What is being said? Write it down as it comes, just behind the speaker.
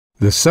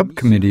The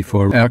Subcommittee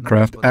for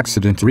Aircraft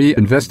Accident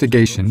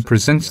Re-Investigation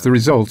presents the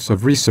results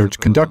of research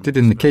conducted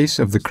in the case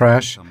of the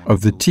crash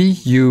of the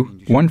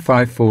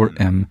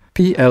Tu-154M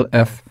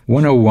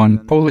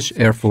PLF-101 Polish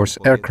Air Force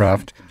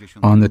aircraft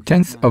on the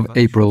 10th of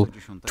April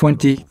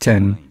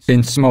 2010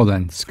 in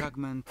Smolensk.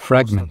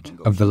 Fragment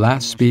of the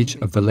last speech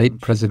of the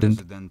late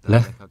President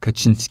Lech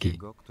Kaczynski,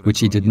 which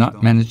he did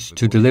not manage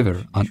to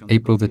deliver on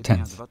April the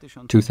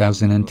 10th,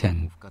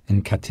 2010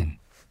 in Katyn.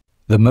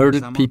 The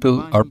murdered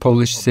people are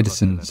Polish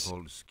citizens,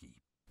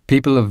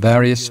 people of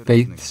various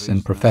faiths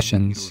and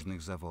professions,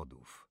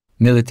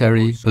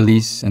 military,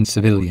 police, and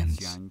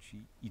civilians.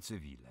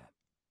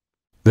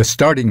 The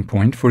starting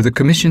point for the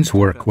Commission's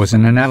work was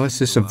an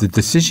analysis of the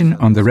decision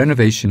on the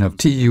renovation of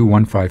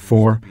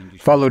Tu-154,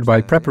 followed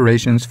by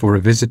preparations for a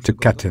visit to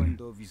Katyn.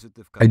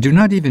 I do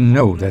not even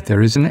know that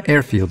there is an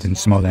airfield in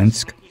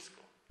Smolensk.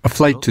 A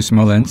flight to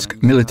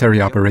Smolensk,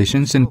 military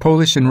operations in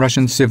Polish and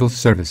Russian civil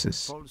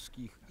services.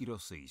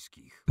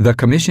 The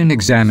Commission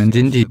examined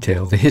in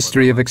detail the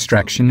history of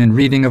extraction and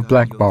reading of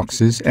black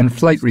boxes and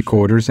flight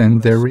recorders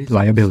and their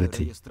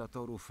reliability.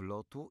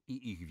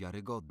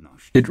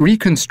 It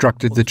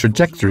reconstructed the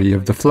trajectory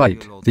of the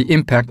flight, the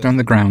impact on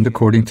the ground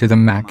according to the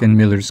Mack and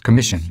Miller's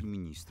Commission.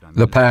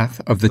 The path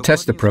of the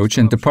test approach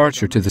and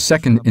departure to the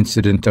second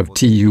incident of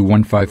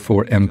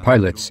Tu-154M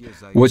pilots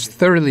was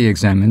thoroughly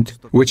examined,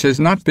 which has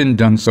not been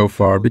done so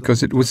far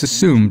because it was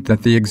assumed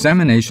that the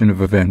examination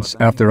of events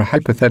after a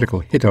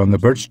hypothetical hit on the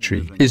birch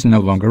tree is no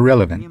longer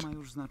relevant.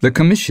 The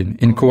Commission,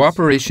 in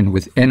cooperation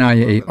with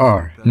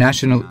NIAR,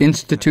 National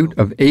Institute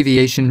of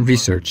Aviation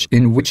Research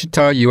in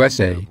Wichita,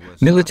 USA,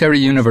 Military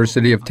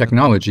University of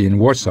Technology in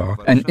Warsaw,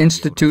 and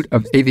Institute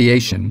of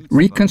Aviation,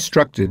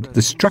 reconstructed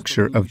the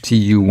structure of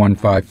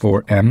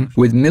Tu-154M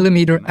with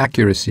millimeter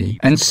accuracy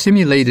and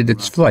simulated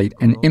its flight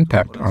and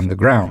impact on the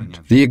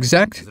ground. The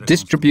exact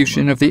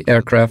distribution of the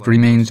aircraft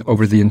remains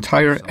over the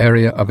entire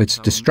area of its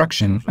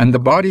destruction, and the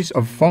bodies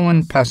of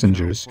fallen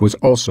passengers was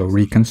also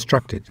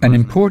reconstructed. An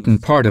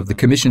important part of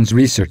the Commission's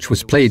research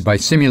was played by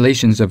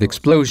simulations of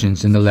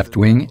explosions in the left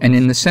wing and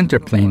in the center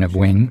plane of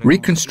wing,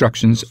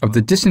 reconstructions of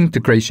the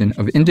disintegration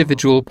of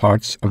individual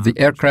parts of the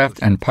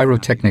aircraft and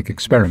pyrotechnic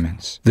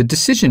experiments. The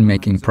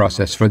decision-making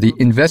process for the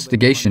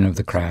investigation of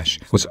the crash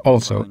was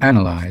also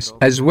analyzed,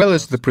 as well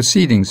as the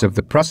proceedings of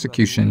the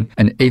prosecution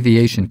and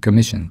aviation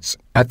commissions.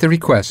 At the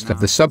request of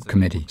the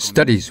subcommittee,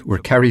 studies were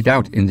carried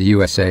out in the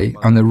USA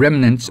on the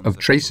remnants of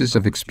traces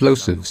of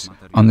explosives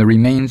on the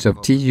remains of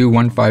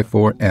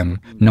Tu-154M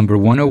No.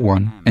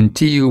 101 and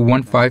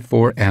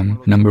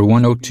Tu-154M No.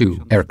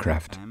 102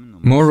 aircraft.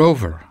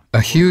 Moreover, a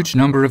huge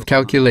number of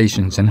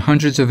calculations and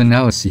hundreds of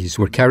analyses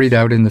were carried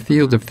out in the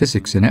field of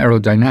physics and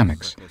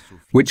aerodynamics,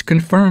 which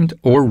confirmed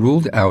or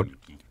ruled out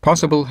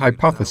possible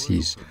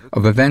hypotheses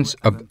of events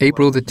of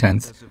April the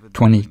 10th,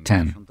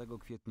 2010.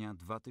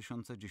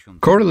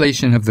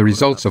 Correlation of the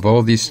results of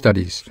all these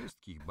studies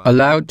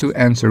allowed to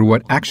answer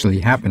what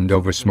actually happened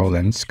over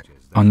Smolensk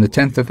on the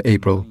 10th of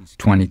April,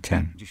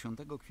 2010.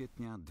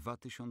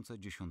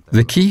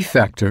 The key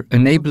factor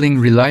enabling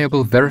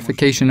reliable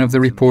verification of the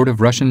report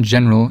of Russian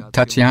General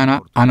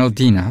Tatiana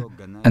Anodina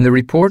and the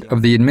report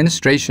of the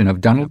administration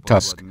of Donald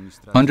Tusk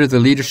under the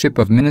leadership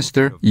of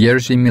Minister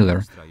Jerzy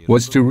Miller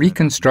was to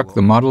reconstruct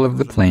the model of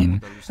the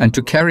plane and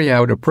to carry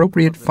out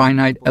appropriate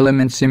finite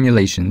element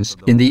simulations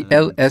in the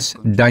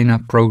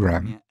LS-DYNA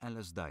program.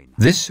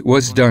 This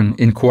was done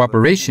in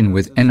cooperation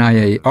with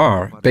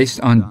NIAR based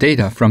on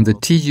data from the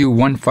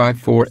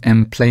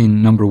Tu-154M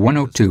plane No.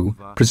 102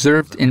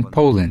 preserved in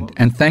Poland,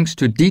 and thanks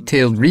to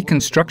detailed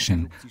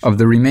reconstruction of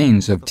the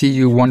remains of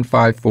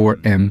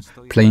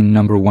Tu-154M plane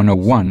No.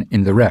 101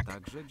 in the wreck,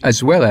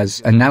 as well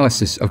as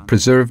analysis of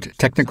preserved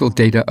technical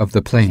data of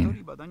the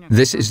plane.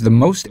 This is the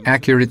most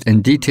accurate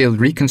and detailed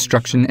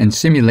reconstruction and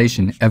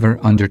simulation ever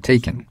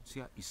undertaken.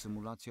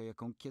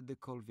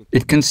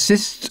 It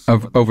consists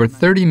of over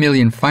 30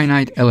 million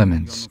finite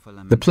elements.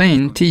 The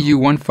plane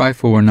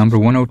Tu-154 No.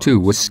 102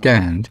 was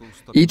scanned,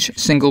 each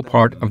single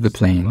part of the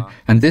plane,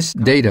 and this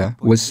data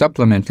was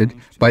supplemented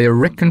by a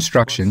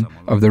reconstruction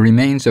of the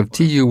remains of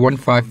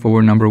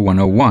Tu-154 No.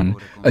 101,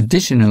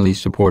 additionally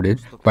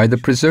supported by the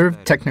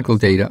preserved technical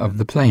data of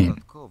the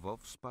plane.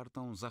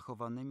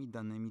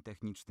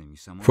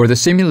 For the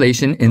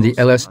simulation in the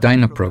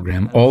LS-DYNA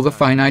program, all the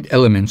finite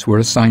elements were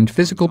assigned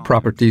physical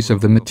properties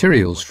of the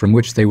materials from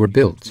which they were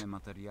built.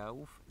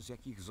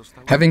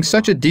 Having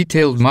such a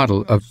detailed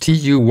model of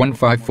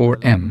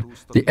Tu-154M,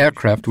 the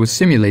aircraft was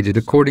simulated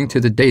according to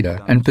the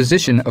data and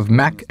position of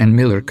Mack and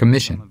Miller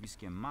Commission.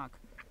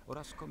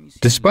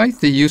 Despite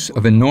the use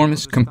of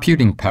enormous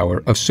computing power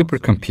of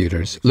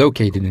supercomputers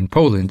located in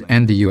Poland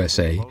and the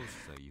USA,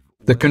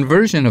 the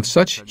conversion of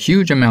such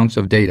huge amounts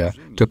of data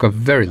took a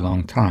very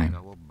long time.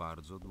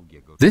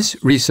 This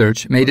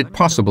research made it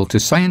possible to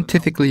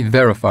scientifically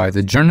verify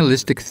the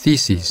journalistic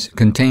theses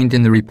contained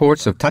in the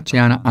reports of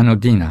Tatiana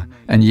Anodina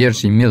and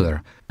Jerzy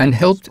Miller, and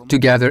helped to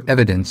gather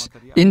evidence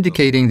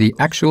indicating the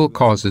actual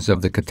causes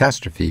of the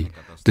catastrophe,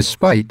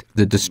 despite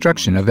the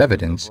destruction of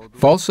evidence,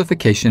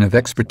 falsification of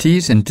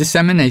expertise, and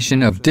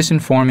dissemination of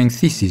disinforming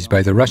theses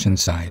by the Russian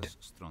side.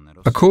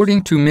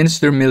 According to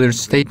Minister Miller's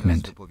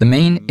statement, the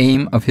main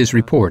aim of his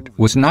report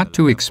was not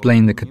to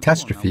explain the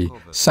catastrophe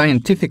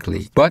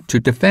scientifically, but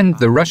to defend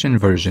the Russian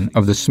version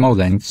of the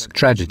Smolensk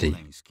tragedy.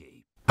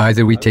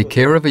 Either we take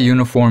care of a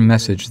uniform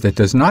message that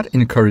does not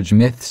encourage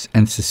myths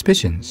and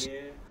suspicions,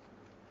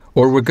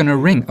 or we're going to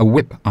wring a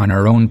whip on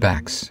our own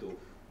backs.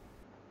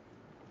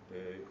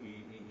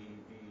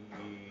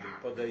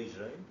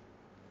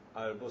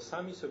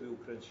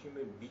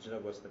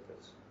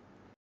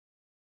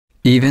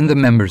 Even the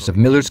members of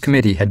Miller's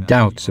committee had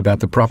doubts about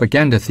the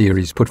propaganda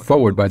theories put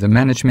forward by the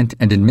management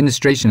and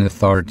administration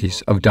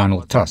authorities of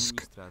Donald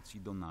Tusk.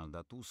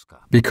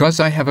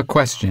 Because I have a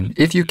question,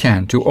 if you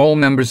can, to all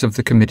members of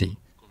the committee.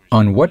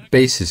 On what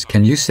basis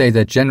can you say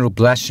that General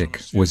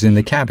Błaszczyk was in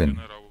the cabin?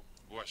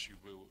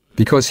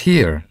 Because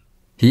here,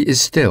 he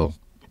is still.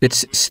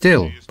 It's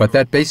still, but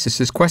that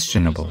basis is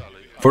questionable.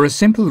 For a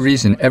simple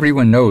reason,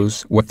 everyone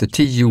knows what the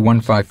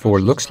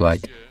Tu-154 looks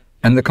like,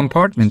 and the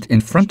compartment in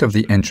front of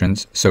the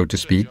entrance, so to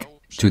speak,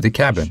 to the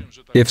cabin.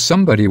 If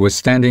somebody was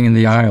standing in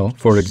the aisle,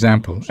 for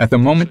example, at the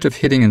moment of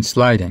hitting and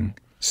sliding,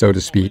 so to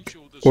speak,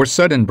 or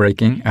sudden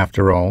braking,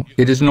 after all,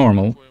 it is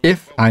normal.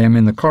 If I am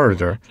in the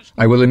corridor,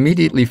 I will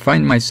immediately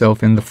find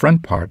myself in the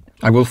front part.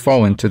 I will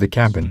fall into the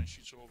cabin.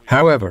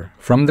 However,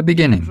 from the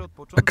beginning,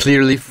 a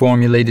clearly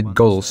formulated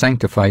goal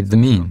sanctified the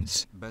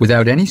means.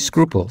 Without any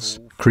scruples,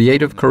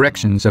 creative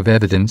corrections of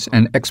evidence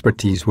and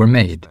expertise were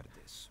made.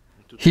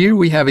 Here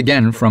we have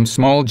again from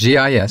small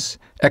GIS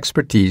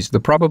expertise the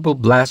probable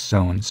blast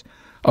zones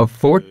of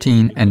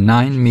 14 and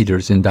 9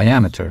 meters in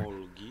diameter.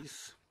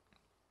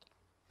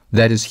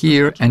 That is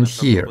here and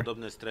here.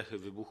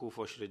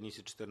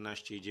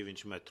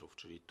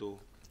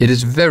 It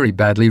is very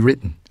badly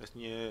written.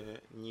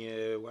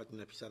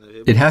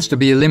 It has to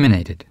be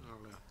eliminated.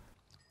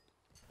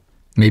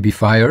 Maybe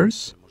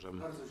fires?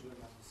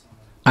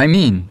 I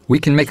mean, we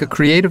can make a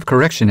creative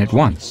correction at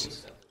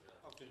once.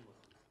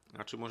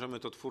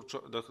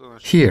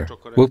 Here,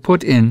 we'll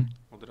put in,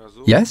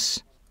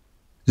 yes,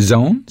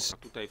 zones.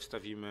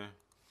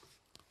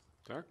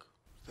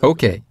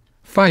 Okay,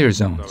 fire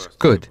zones,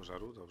 good.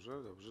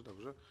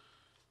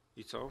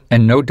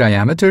 And no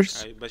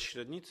diameters?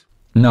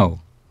 No,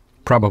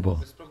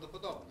 probable.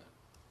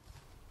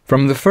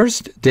 From the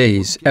first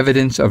days,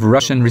 evidence of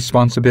Russian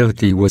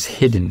responsibility was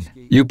hidden.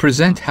 You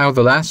present how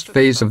the last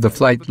phase of the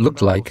flight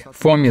looked like,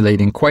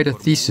 formulating quite a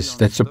thesis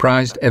that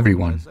surprised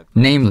everyone,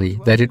 namely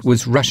that it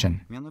was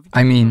Russian.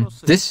 I mean,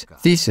 this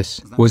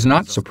thesis was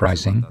not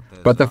surprising,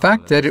 but the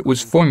fact that it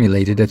was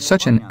formulated at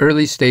such an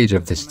early stage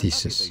of this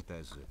thesis.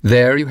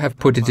 There you have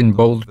put it in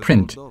bold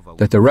print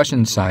that the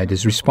Russian side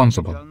is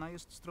responsible.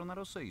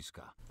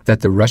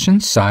 That the Russian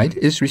side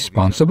is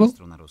responsible?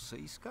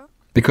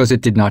 Because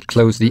it did not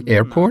close the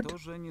airport,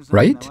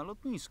 right?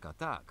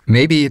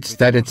 Maybe it's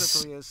that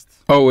it's...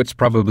 Oh, it's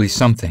probably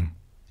something.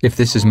 If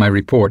this is my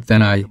report,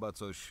 then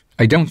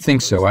I don't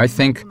think so. I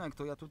think,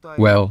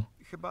 well,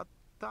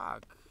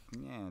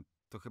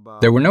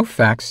 there were no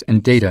facts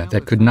and data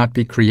that could not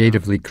be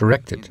creatively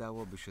corrected.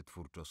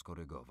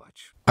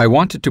 I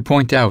wanted to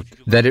point out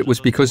that it was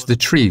because the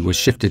tree was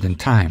shifted in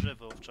time.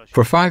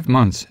 For 5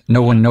 months,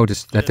 no one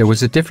noticed that there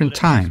was a different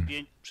time.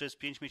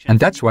 And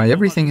that's why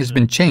everything has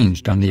been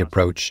changed on the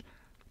approach,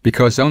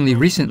 because only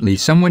recently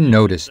someone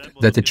noticed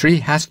that the tree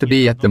has to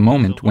be at the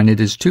moment when it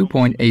is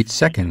 2.8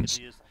 seconds.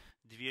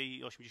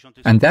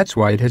 And that's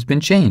why it has been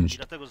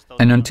changed.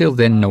 And until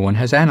then, no one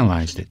has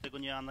analyzed it.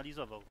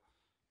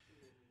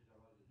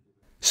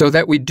 So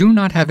that we do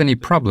not have any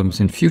problems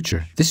in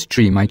future, this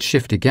tree might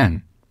shift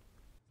again.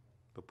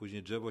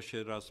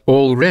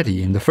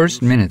 Already in the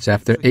first minutes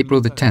after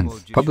April the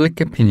 10th, public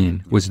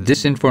opinion was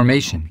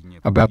disinformation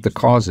about the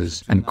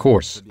causes and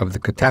course of the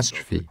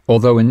catastrophe,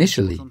 although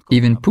initially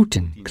even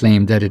Putin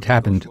claimed that it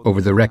happened over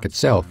the wreck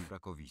itself.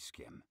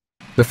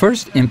 The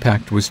first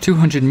impact was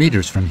 200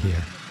 meters from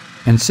here,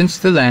 and since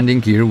the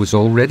landing gear was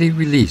already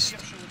released,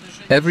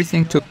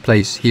 everything took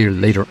place here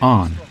later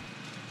on,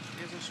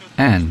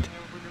 and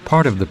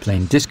part of the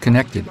plane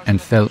disconnected and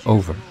fell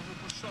over.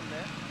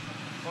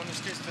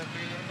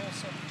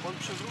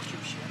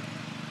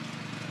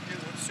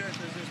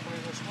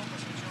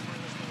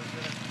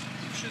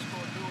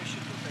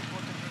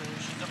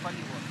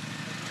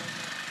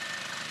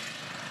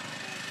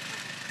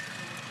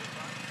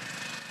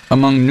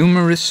 Among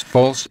numerous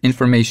false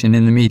information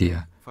in the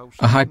media,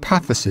 a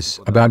hypothesis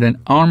about an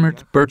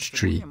armored birch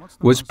tree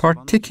was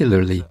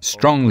particularly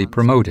strongly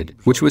promoted,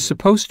 which was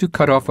supposed to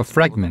cut off a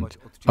fragment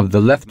of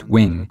the left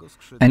wing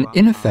and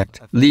in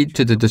effect lead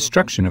to the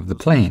destruction of the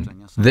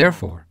plane.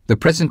 Therefore, the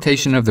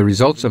presentation of the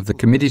results of the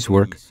committee's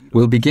work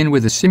will begin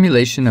with a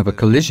simulation of a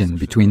collision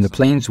between the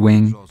plane's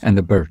wing and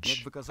the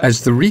birch.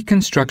 As the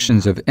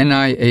reconstructions of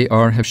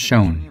NIAR have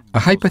shown, a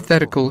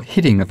hypothetical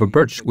hitting of a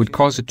birch would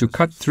cause it to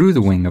cut through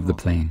the wing of the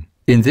plane.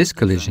 In this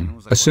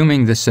collision,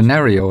 assuming the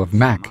scenario of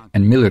Mack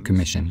and Miller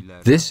Commission,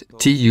 this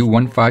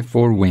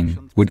Tu-154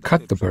 wing would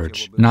cut the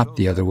birch, not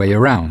the other way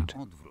around.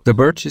 The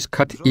birch is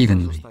cut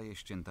evenly.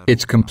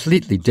 It's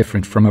completely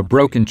different from a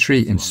broken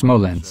tree in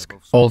Smolensk.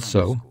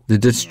 Also, the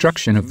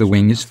destruction of the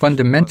wing is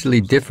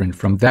fundamentally different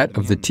from that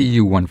of the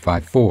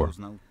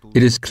Tu-154.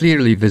 It is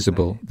clearly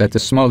visible that the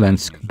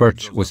Smolensk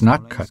birch was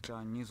not cut,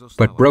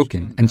 but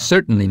broken and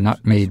certainly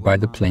not made by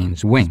the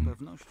plane's wing.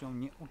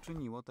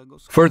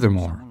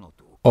 Furthermore,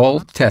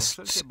 all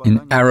tests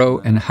in aero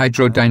and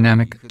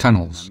hydrodynamic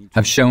tunnels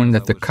have shown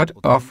that the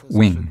cut-off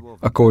wing,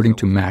 according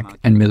to Mack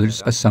and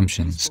Miller's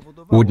assumptions,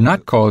 would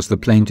not cause the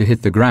plane to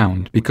hit the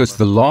ground because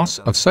the loss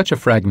of such a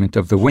fragment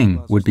of the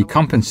wing would be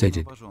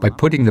compensated by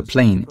putting the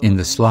plane in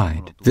the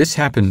slide. This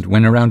happened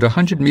when around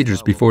 100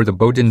 meters before the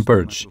Bodin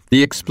birch,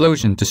 the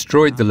explosion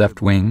destroyed the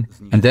left wing,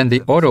 and then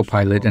the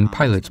autopilot and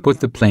pilots put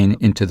the plane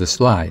into the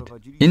slide.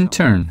 In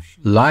turn,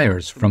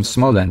 liars from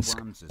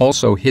Smolensk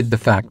also hid the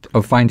fact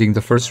of finding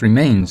the first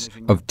remains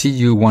of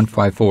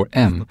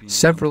Tu-154M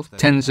several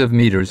tens of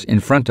meters in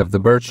front of the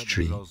birch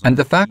tree, and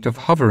the fact of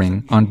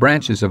hovering on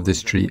branches of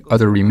this tree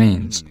other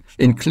remains,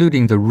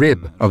 including the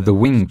rib of the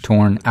wing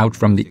torn out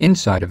from the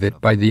inside of it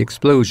by the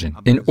explosion.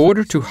 In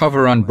order to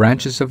hover on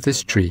branches of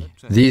this tree,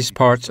 these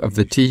parts of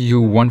the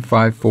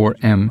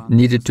Tu-154M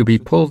needed to be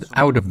pulled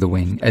out of the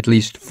wing at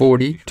least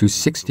 40 to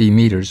 60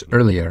 meters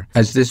earlier,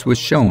 as this was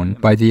shown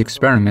by the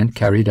experiment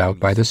carried out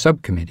by the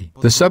subcommittee.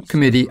 The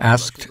subcommittee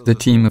asked the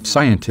team of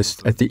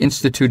scientists at the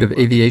Institute of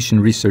Aviation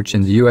Research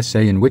in the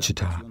USA in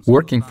Wichita,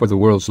 working for the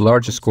world's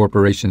largest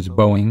corporations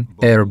Boeing,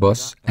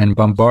 Airbus, and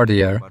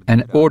Bombardier,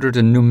 and ordered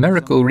a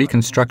numerical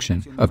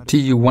reconstruction of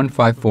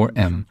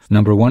Tu-154M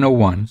number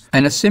 101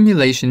 and a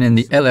simulation in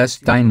the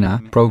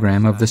LS-DYNA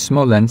program of the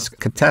Smolensk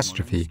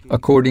catastrophe,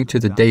 according to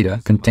the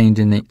data contained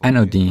in the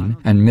Anodine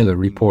and Miller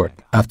report.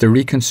 After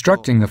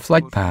reconstructing the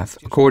flight path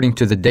according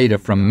to the data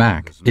from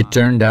Mack, it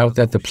turned out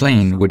that the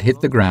plane would hit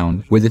the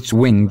ground with its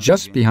wing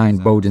just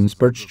behind Bodin's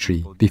birch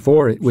tree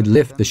before it would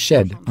lift the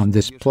shed on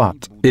this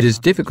plot. It is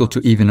difficult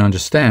to even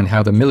understand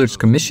how the Miller's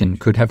Commission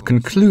could have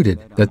concluded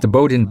that the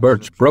Bodin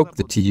birch broke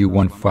the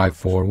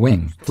Tu-154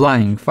 wing,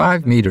 flying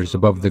 5 meters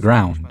above the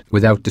ground,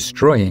 without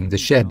destroying the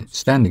shed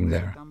standing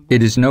there.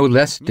 It is no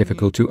less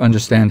difficult to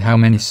understand how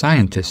many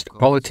scientists,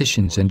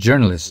 politicians, and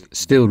journalists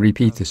still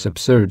repeat this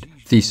absurd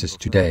thesis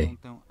today.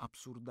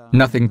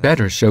 Nothing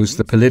better shows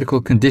the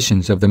political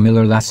conditions of the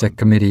Miller-Lasek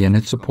Committee and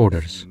its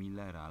supporters.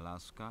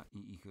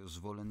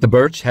 The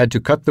birch had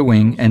to cut the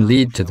wing and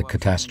lead to the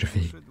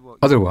catastrophe.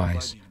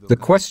 Otherwise, the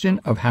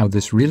question of how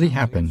this really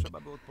happened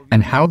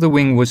and how the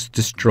wing was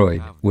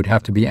destroyed would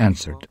have to be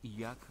answered.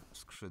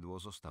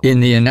 In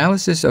the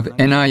analysis of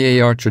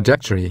NIAR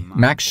trajectory,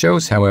 Mack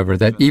shows, however,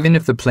 that even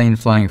if the plane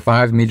flying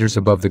 5 meters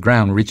above the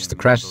ground reached the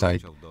crash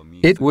site,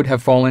 it would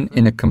have fallen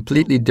in a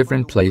completely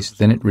different place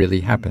than it really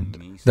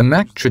happened. The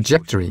Mack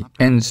trajectory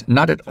ends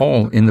not at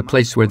all in the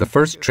place where the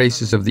first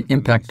traces of the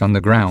impact on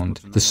the ground,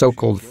 the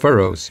so-called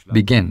furrows,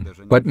 begin,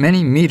 but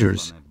many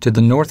meters to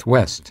the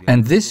northwest,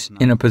 and this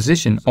in a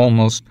position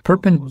almost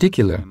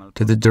perpendicular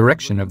to the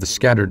direction of the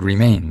scattered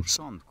remains.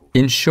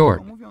 In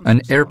short,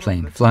 an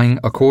airplane flying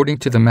according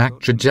to the Mack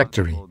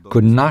trajectory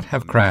could not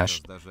have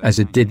crashed as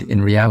it did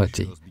in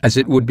reality, as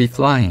it would be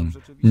flying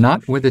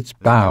not with its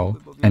bow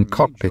and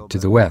cockpit to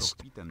the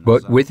west,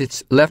 but with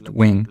its left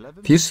wing,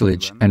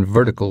 fuselage, and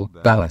vertical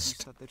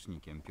ballast.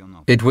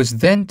 It was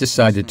then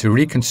decided to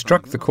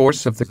reconstruct the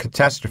course of the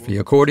catastrophe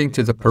according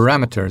to the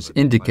parameters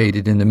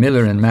indicated in the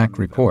Miller and Mack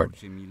report,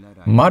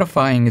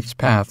 modifying its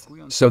path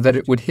so that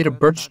it would hit a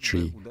birch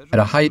tree at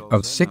a height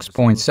of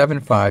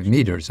 6.75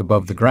 meters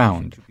above the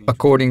ground,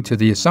 according to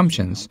the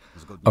assumptions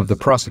of the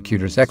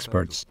prosecutor's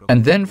experts,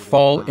 and then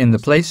fall in the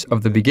place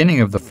of the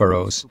beginning of the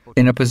furrows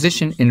in a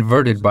position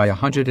inverted by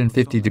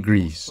 150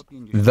 degrees.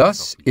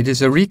 Thus, it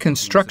is a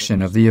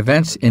reconstruction of the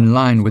events in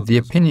line with the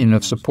opinion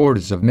of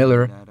supporters of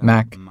Miller,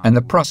 Mack, and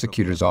the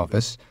prosecutor's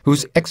office,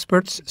 whose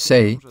experts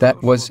say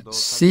that was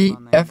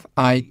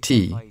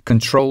CFIT,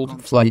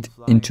 controlled flight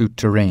into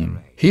terrain.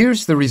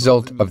 Here's the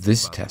result of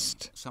this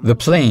test. The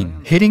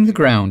plane, hitting the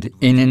ground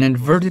in an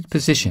inverted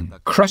position,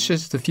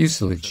 crushes the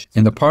fuselage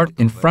in the part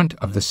in front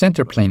of the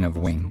center plane of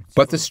wing,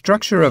 but the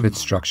structure of its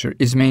structure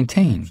is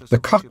maintained. The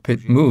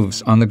cockpit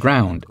moves on the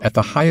ground at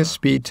the highest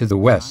speed to the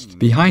west.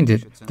 Behind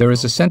it, there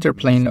is a center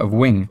plane of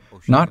wing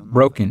not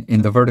broken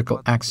in the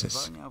vertical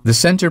axis. The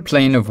center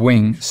plane of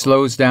wing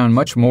slows down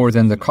much more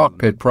than the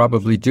cockpit,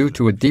 probably due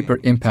to a deeper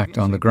impact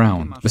on the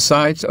ground. The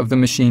sides of the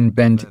machine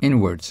bend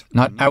inwards,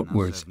 not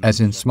outwards,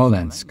 as in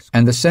Smolensk,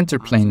 and the center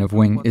plane of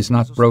wing is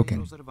not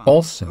broken.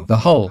 Also, the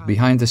hull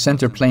behind the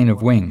center plane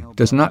of wing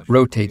does not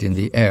rotate in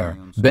the air,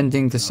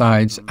 bending the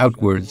sides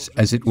outwards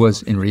as it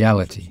was in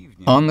reality.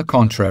 On the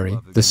contrary,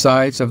 the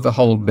sides of the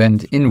hull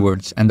bend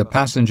inwards, and the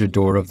passenger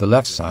door of the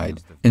left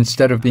side,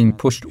 instead of being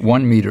pushed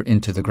 1 meter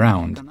into the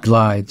ground,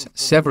 glides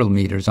several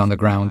meters on the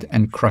ground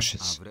and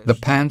crushes. The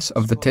pants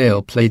of the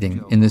tail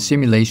plating in the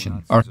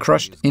simulation are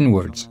crushed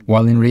inwards,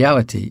 while in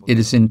reality it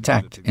is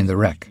intact in the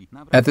wreck.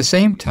 At the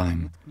same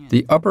time,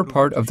 the upper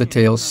part of the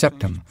tail's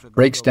septum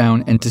breaks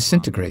down and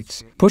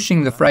disintegrates,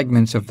 pushing the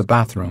fragments of the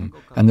bathroom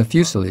and the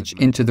fuselage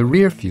into the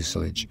rear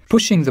fuselage,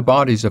 pushing the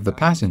bodies of the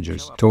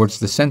passengers towards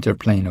the center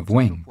plane of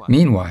wing.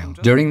 Meanwhile,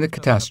 during the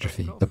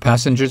catastrophe, the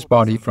passenger's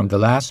body from the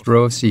last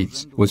row of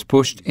seats was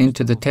pushed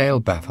into the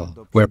tail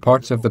baffle, where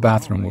parts of the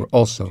bathroom were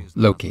also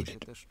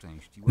located.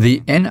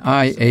 The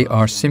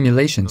NIAR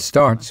simulation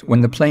starts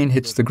when the plane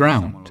hits the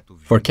ground.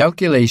 For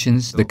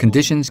calculations, the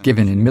conditions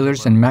given in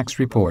Miller's and Mack's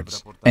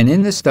reports and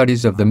in the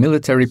studies of the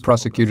Military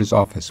Prosecutor's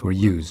Office were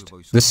used.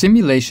 The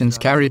simulations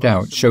carried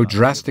out show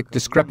drastic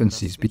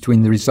discrepancies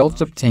between the results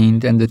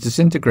obtained and the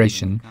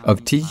disintegration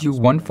of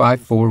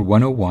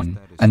Tu-154-101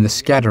 and the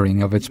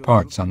scattering of its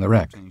parts on the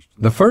wreck.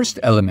 The first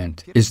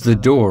element is the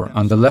door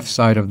on the left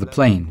side of the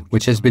plane,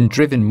 which has been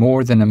driven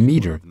more than a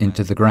meter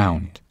into the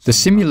ground. The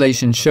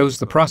simulation shows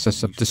the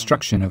process of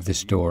destruction of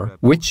this door,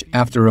 which,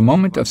 after a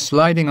moment of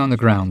sliding on the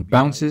ground,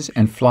 bounces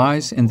and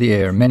flies in the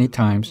air many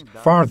times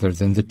farther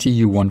than the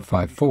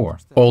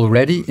Tu-154.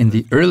 Already in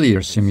the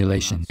earlier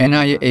simulation,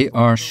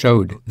 NIAR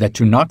showed that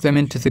to knock them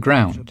into the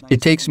ground,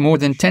 it takes more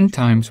than 10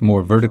 times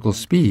more vertical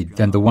speed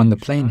than the one the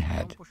plane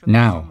had.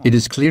 Now, it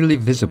is clearly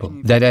visible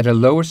that at a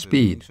lower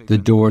speed, the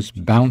doors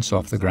bounce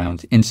off the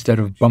ground instead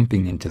of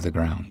bumping into the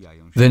ground.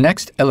 The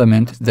next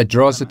element that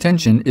draws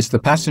attention is the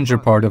passenger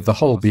part of the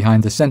hull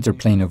behind the center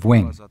plane of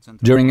wing.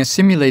 During a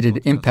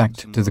simulated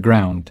impact to the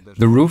ground,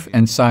 the roof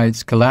and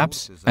sides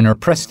collapse and are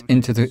pressed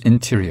into the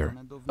interior.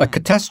 A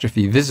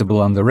catastrophe visible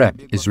on the wreck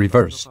is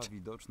reversed.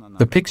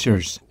 The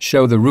pictures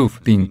show the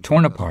roof being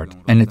torn apart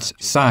and its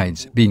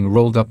sides being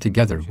rolled up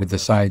together with the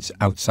sides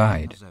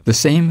outside. The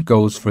same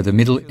goes for the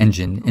middle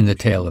engine in the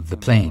tail of the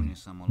plane.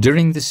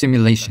 During the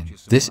simulation,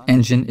 this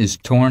engine is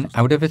torn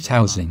out of its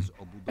housing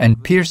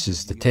and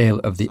pierces the tail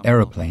of the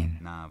aeroplane.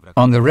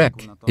 On the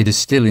wreck, it is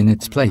still in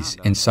its place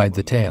inside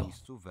the tail.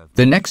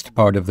 The next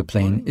part of the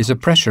plane is a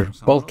pressure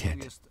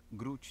bulkhead.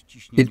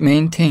 It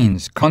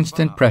maintains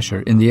constant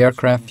pressure in the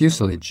aircraft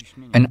fuselage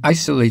and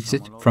isolates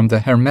it from the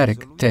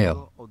hermetic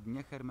tail.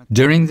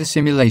 During the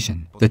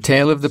simulation, the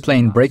tail of the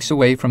plane breaks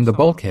away from the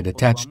bulkhead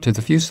attached to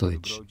the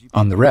fuselage.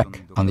 On the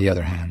wreck, on the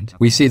other hand,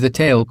 we see the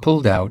tail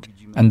pulled out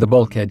and the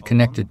bulkhead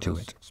connected to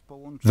it.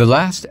 The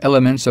last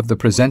elements of the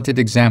presented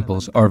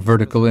examples are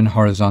vertical and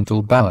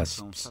horizontal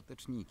ballasts.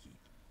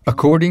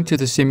 According to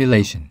the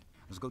simulation,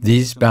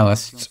 these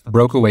ballasts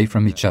broke away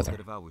from each other.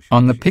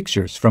 On the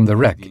pictures from the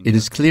wreck, it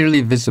is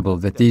clearly visible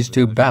that these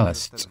two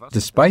ballasts,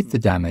 despite the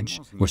damage,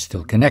 were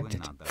still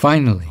connected.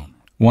 Finally,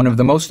 one of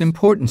the most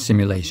important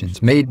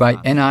simulations made by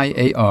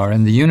NIAR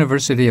and the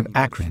University of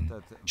Akron,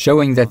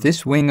 showing that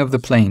this wing of the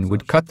plane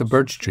would cut the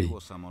birch tree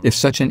if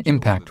such an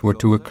impact were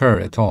to occur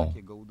at all.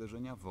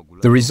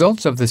 The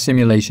results of the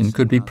simulation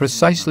could be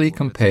precisely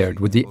compared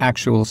with the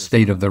actual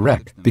state of the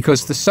wreck,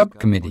 because the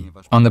subcommittee,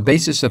 on the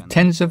basis of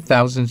tens of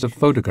thousands of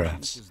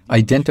photographs,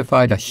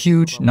 identified a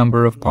huge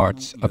number of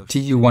parts of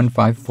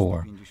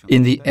Tu-154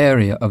 in the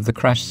area of the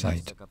crash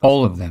site,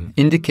 all of them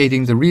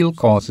indicating the real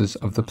causes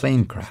of the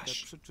plane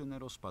crash.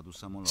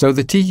 So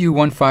the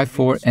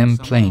Tu-154M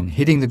plane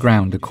hitting the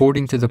ground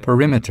according to the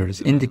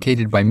perimeters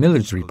indicated by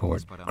Miller's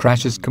report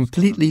crashes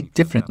completely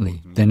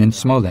differently than in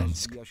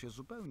Smolensk.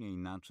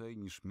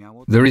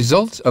 The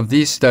results of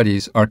these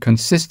studies are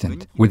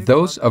consistent with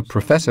those of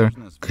Professor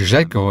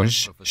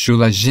Grzegorz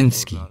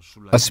Szulaziński,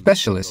 a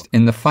specialist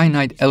in the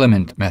finite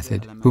element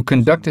method who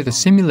conducted a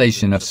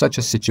simulation of such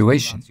a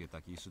situation.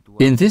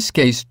 In this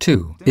case,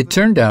 too, it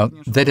turned out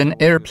that an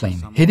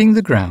airplane hitting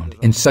the ground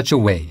in such a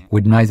way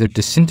would neither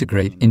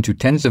disintegrate into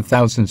tens of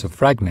thousands of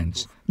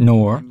fragments,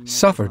 nor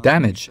suffer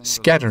damage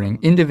scattering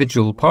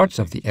individual parts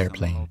of the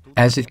airplane,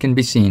 as it can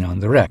be seen on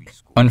the wreck.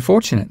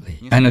 Unfortunately,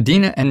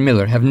 Anodina and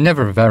Miller have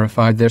never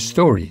verified their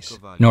stories,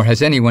 nor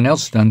has anyone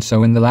else done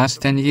so in the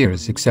last 10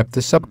 years except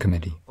the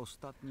subcommittee.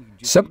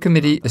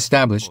 Subcommittee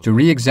established to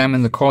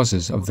re-examine the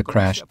causes of the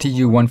crash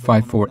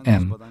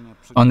Tu-154M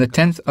on the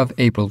 10th of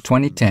April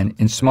 2010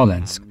 in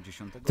Smolensk.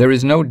 There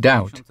is no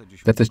doubt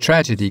that the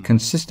tragedy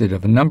consisted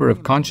of a number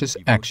of conscious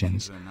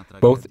actions,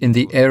 both in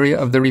the area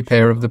of the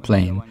repair of the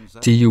plane,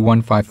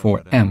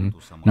 Tu-154M,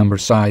 number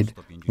side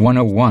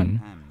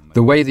 101,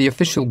 the way the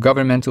official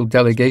governmental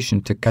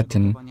delegation to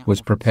Katyn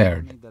was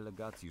prepared.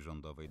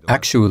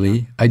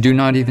 Actually, I do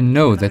not even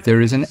know that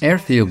there is an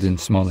airfield in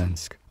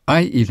Smolensk.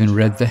 I even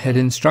read the head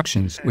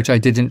instructions, which I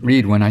didn't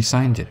read when I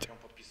signed it.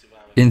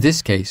 In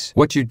this case,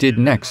 what you did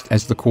next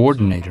as the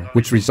coordinator,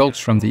 which results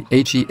from the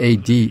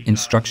HEAD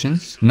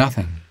instructions,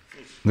 nothing.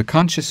 The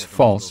conscious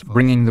false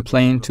bringing the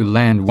plane to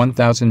land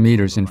 1,000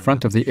 meters in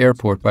front of the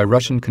airport by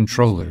Russian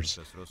controllers,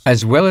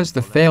 as well as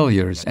the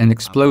failures and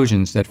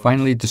explosions that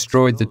finally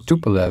destroyed the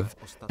Tupolev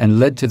and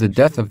led to the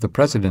death of the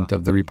President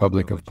of the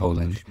Republic of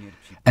Poland,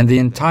 and the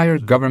entire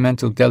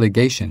governmental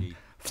delegation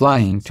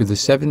flying to the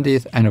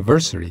 70th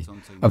anniversary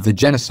of the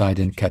genocide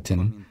in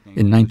Katyn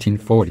in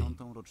 1940.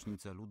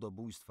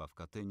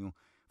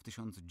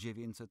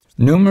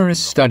 Numerous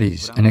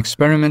studies and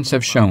experiments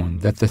have shown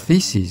that the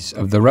theses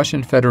of the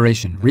Russian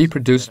Federation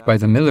reproduced by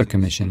the Miller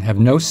Commission have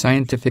no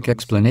scientific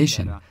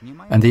explanation,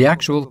 and the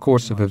actual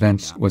course of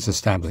events was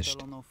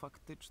established.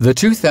 The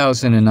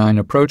 2009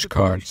 approach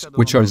cards,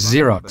 which are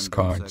Xerox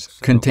cards,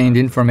 contained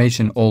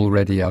information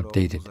already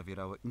outdated.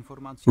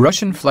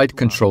 Russian flight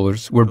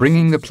controllers were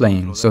bringing the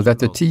plane so that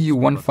the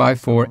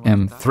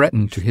Tu-154M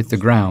threatened to hit the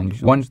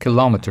ground 1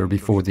 kilometer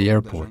before the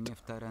airport.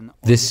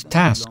 This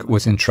task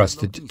was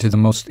entrusted to the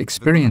most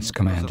experienced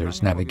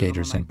commanders,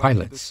 navigators, and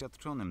pilots.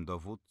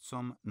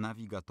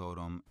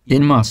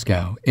 In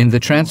Moscow, in the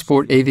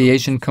Transport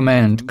Aviation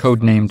Command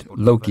codenamed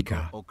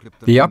Logika,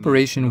 the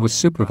operation was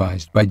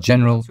supervised by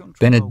General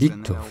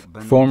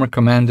Benediktov, former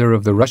commander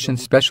of the Russian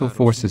Special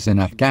Forces in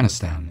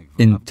Afghanistan,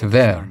 in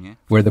Tver,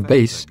 where the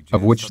base,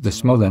 of which the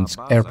Smolensk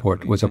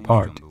airport was a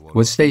part,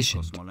 was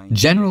stationed.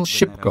 General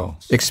Shipko,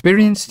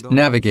 experienced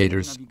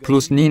navigators,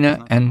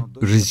 Plusnina and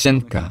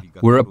Rzhenka,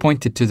 were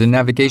appointed to the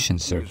navigation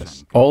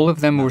service. All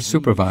of them were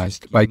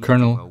supervised by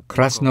Colonel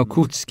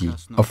Krasnokutsky,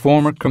 a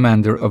former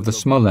commander of the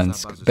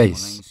Smolensk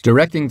base,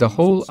 directing the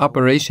whole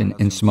operation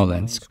in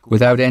Smolensk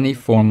without any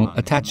formal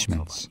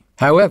attachments.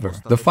 However,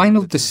 the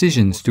final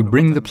decisions to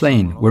bring the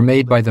plane were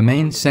made by the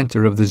main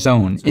center of the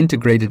Zone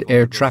Integrated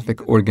Air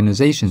Traffic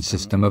Organization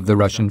System of the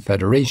Russian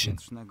Federation.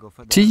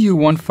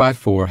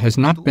 Tu-154 has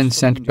not been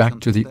sent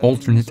back to the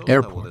alternate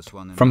airport.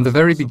 From the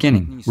very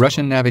beginning,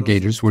 Russian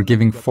navigators were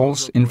giving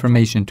false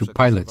information to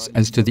pilots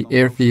as to the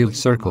airfield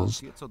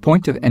circles,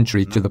 point of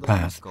entry to the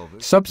path,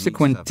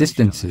 subsequent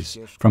distances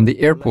from the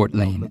airport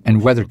lane,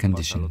 and weather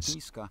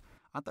conditions.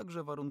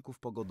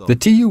 The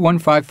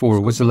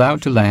Tu-154 was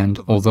allowed to land,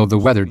 although the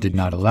weather did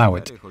not allow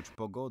it.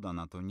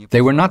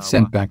 They were not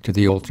sent back to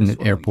the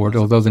alternate airport,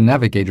 although the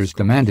navigators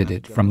demanded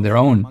it from their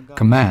own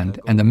command,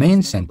 and the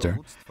main center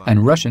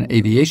and Russian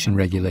aviation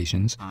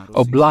regulations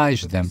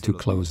obliged them to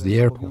close the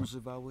airport.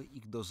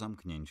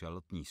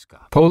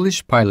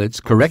 Polish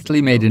pilots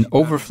correctly made an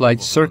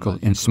overflight circle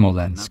in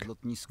Smolensk.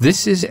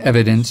 This is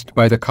evidenced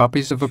by the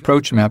copies of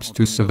approach maps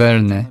to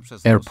Severne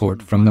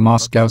Airport from the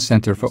Moscow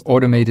Center for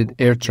Automated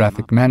Air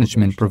Traffic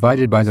Management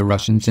provided by the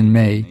Russians in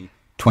May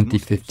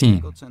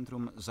 2015.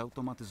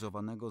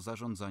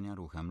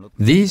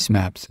 These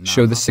maps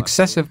show the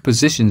successive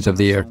positions of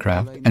the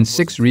aircraft and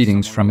 6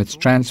 readings from its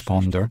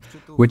transponder,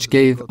 which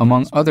gave,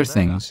 among other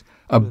things,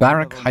 a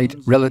barrack height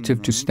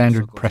relative to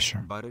standard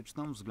pressure.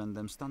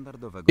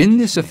 In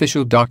this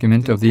official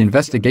document of the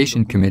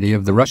Investigation Committee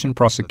of the Russian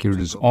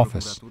Prosecutor's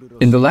Office,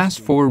 in the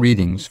last 4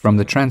 readings from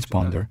the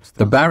transponder,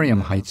 the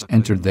barium heights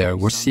entered there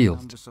were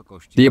sealed.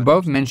 The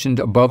above-mentioned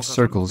above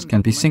circles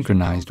can be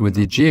synchronized with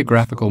the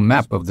geographical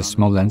map of the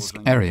Smolensk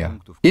area.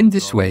 In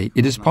this way,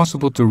 it is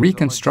possible to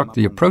reconstruct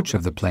the approach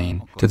of the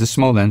plane to the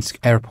Smolensk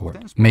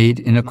airport, made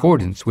in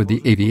accordance with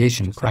the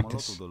aviation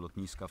practice.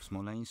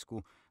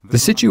 The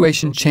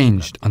situation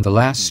changed on the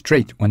last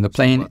straight when the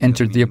plane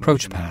entered the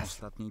approach path.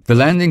 The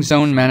landing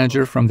zone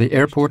manager from the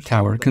airport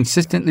tower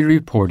consistently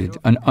reported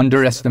an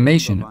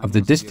underestimation of the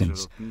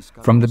distance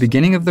from the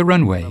beginning of the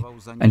runway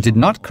and did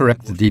not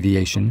correct the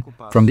deviation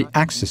from the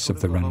axis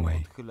of the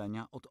runway.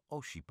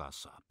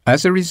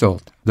 As a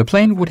result, the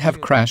plane would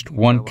have crashed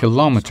 1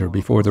 kilometer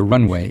before the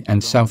runway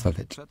and south of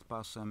it.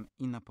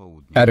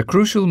 At a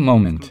crucial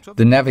moment,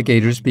 the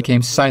navigators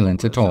became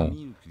silent at all,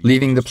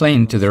 leaving the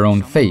plane to their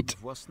own fate,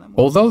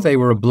 although they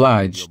were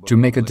obliged to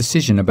make a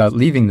decision about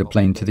leaving the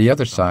plane to the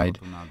other side,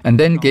 and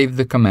then gave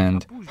the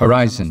command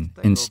 "Horizon"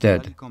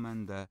 instead.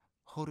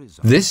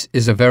 This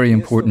is a very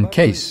important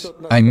case,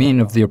 I mean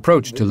of the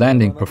approach to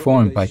landing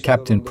performed by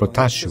Captain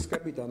Protashuk.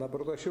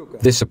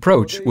 This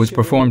approach was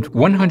performed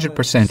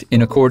 100%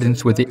 in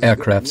accordance with the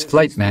aircraft's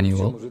flight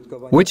manual,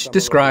 which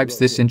describes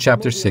this in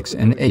Chapter 6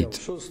 and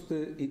 8.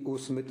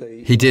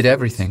 He did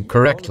everything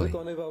correctly.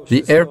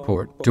 The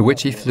airport to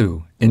which he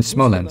flew, in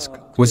Smolensk,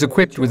 was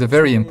equipped with a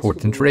very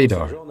important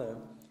radar.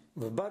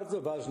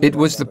 It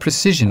was the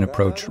precision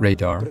approach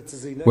radar,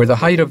 where the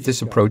height of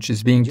this approach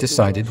is being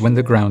decided when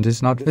the ground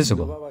is not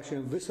visible.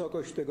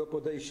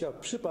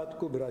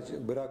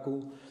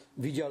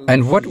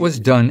 And what was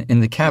done in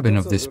the cabin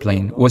of this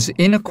plane was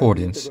in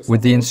accordance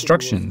with the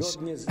instructions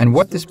and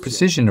what this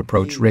precision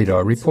approach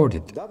radar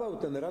reported.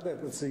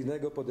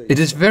 It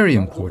is very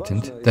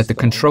important that the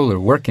controller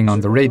working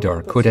on the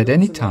radar could at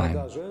any time,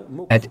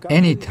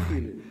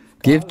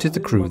 give to the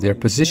crew their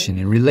position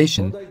in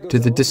relation to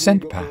the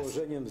descent path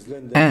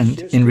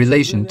and in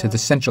relation to the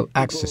central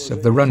axis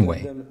of the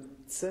runway.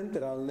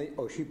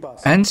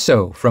 And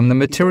so, from the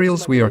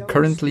materials we are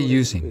currently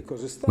using,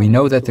 we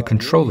know that the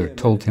controller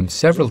told him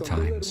several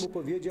times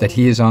that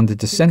he is on the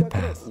descent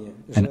path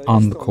and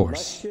on the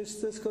course.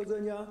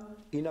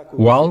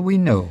 While we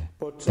know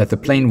that the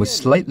plane was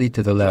slightly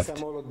to the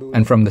left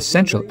and from the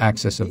central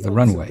axis of the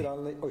runway,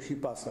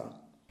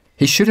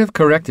 he should have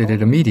corrected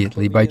it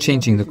immediately by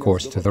changing the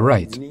course to the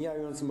right.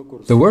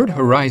 The word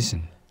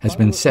horizon has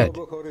been said,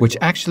 which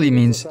actually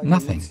means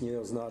nothing.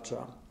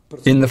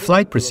 In the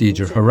flight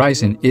procedure,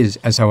 horizon is,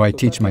 as how I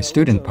teach my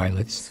student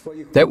pilots,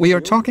 that we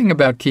are talking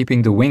about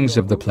keeping the wings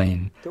of the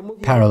plane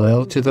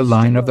parallel to the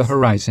line of the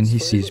horizon he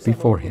sees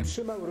before him.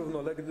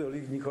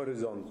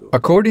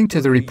 According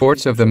to the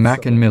reports of the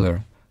Mack and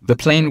Miller, the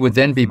plane would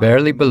then be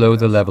barely below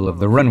the level of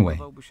the runway,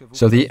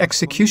 so the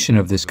execution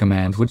of this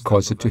command would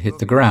cause it to hit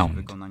the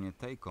ground.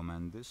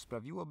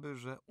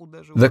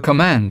 The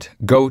command,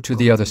 "Go to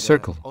the other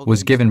circle,"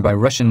 was given by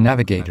Russian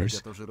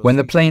navigators when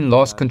the plane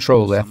lost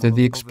control after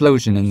the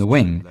explosion in the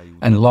wing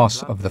and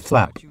loss of the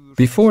flap.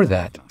 Before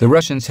that, the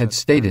Russians had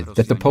stated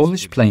that the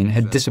Polish plane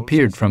had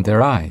disappeared from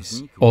their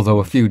eyes, although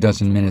a few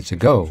dozen minutes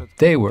ago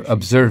they were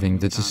observing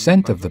the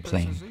descent of the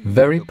plane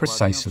very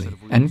precisely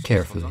and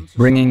carefully,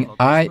 bringing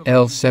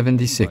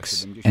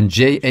IL-76 and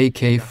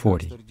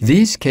JAK-40.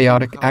 These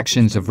chaotic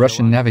actions of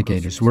Russian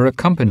navigators were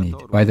accompanied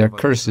by their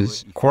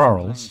curses,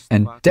 quarrels,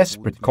 and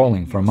desperate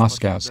calling for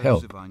Moscow's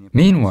help.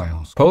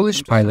 Meanwhile,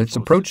 Polish pilots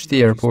approached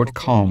the airport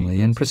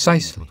calmly and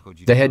precisely.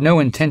 They had no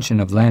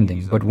intention of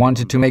landing, but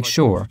wanted to make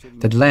sure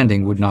that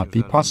landing would not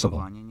be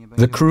possible.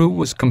 The crew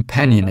was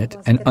companionate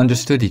and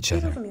understood each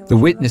other. The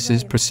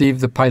witnesses perceived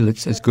the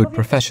pilots as good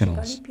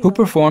professionals, who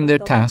performed their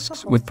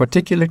tasks with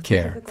particular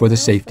care for the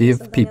safety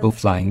of people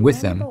flying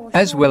with them,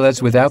 as well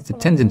as without the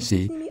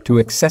tendency to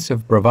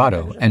excessive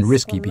bravado and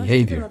risky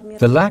behavior.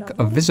 The lack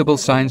of visible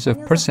signs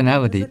of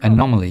personality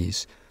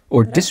anomalies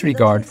or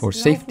disregard for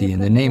safety in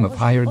the name of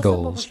higher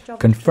goals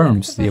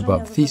confirms the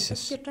above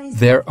thesis.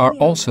 There are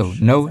also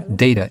no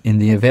data in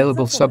the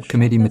available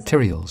subcommittee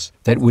materials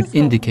that would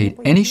indicate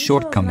any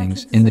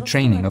shortcomings in the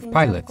training of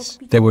pilots.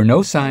 There were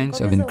no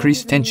signs of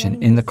increased tension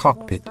in the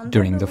cockpit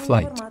during the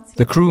flight.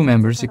 The crew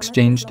members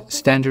exchanged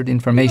standard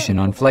information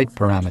on flight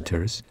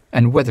parameters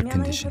and weather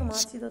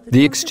conditions.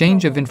 The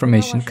exchange of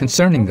information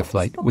concerning the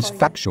flight was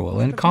factual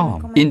and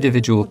calm.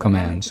 Individual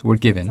commands were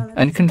given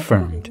and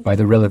confirmed by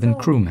the relevant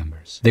crew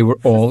members. They were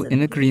all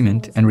in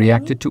agreement and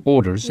reacted to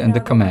orders and the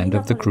command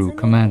of the crew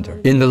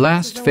commander. In the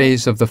last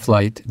phase of the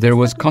flight, there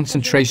was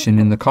concentration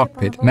in the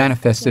cockpit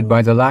manifested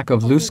by the lack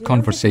of loose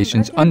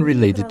conversations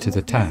unrelated to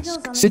the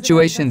task.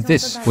 Situation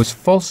this was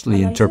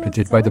falsely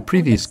interpreted by the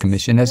previous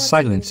commission as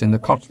silence in the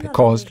cockpit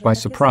caused by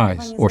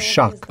surprise or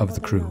shock of the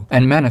crew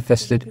and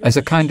manifested as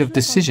a kind of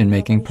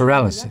decision-making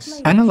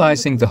paralysis.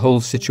 Analyzing the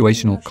whole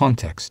situational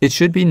context, it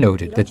should be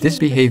noted that this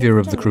behavior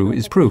of the crew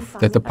is proof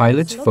that the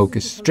pilots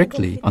focused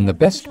strictly on the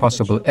best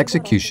possible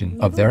execution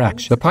of their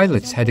action. The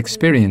pilots had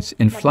experience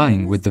in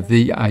flying with the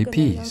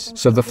VIPs,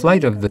 so the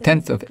flight of the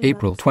 10th of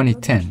April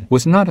 2010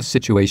 was not a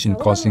situation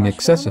causing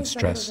excessive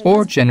stress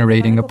or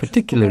generating a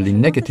particularly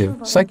negative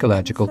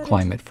psychological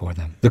climate for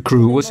them. The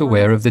crew was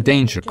aware of the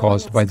danger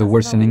caused by the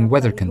worsening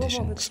weather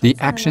conditions. The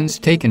actions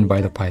taken by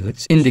the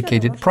pilots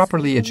indicated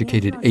properly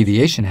educated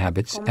aviation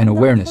habits and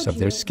awareness of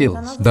their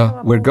skills. The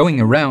 "we're going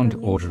around"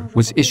 order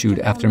was issued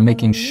after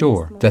making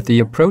sure that the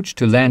approach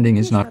to landing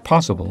is not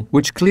possible,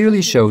 which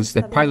clearly shows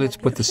that pilots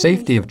put the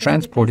safety of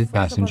transported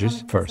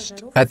passengers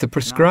first. At the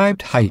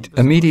prescribed height,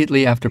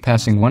 immediately after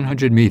passing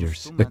 100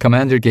 meters, the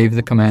commander gave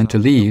the command to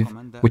leave,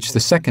 which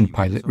the second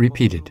pilot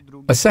repeated.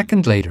 A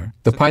second later,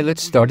 the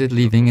pilots started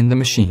leaving in the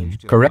machine,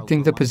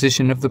 correcting the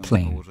position of the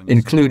plane,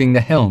 including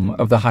the helm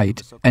of the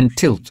height and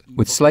tilt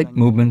with slight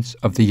movements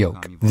of the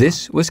yoke.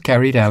 This was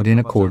carried out in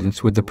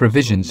accordance with the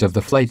provisions of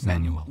the flight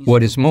manual.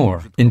 What is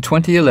more, in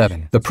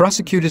 2011, the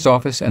Prosecutor's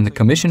Office and the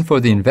Commission for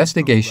the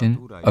Investigation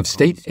of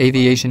State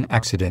Aviation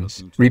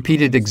Accidents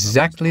repeated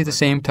exactly the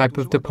same type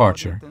of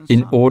departure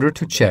in order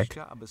to check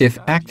if,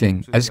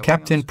 acting as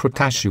Captain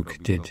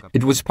Protasiuk did,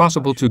 it was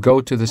possible to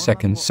go to the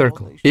second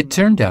circle. It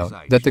turned out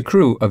that the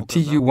crew of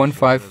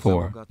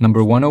Tu-154,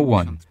 number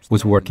 101,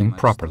 was working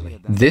properly.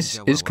 This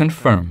is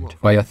confirmed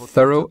by a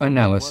thorough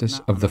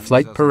analysis of the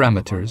flight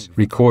parameters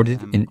recorded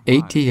in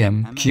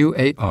ATM,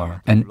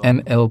 QAR, and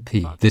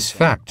MLP. This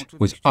fact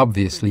was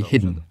obviously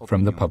hidden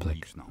from the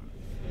public.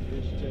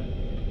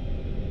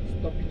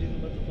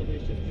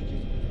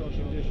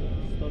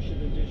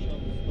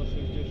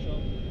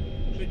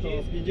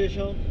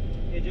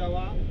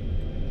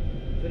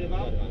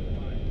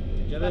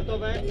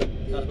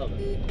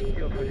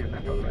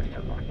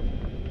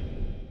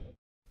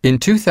 In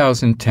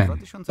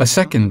 2010, a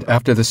second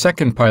after the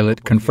second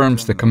pilot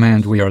confirms the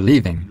command "we are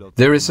leaving,"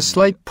 there is a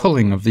slight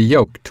pulling of the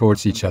yoke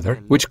towards each other,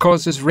 which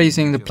causes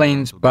raising the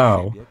plane's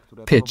bow,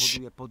 pitch,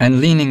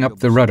 and leaning up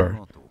the rudder,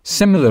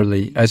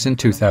 similarly as in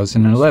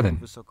 2011.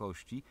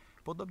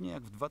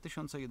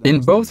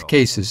 In both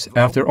cases,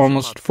 after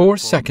almost 4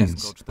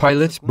 seconds,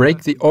 pilots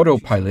break the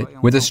autopilot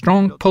with a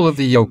strong pull of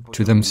the yoke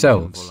to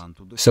themselves.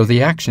 So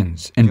the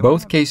actions in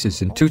both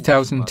cases in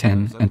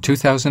 2010 and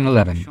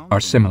 2011 are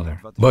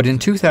similar. But in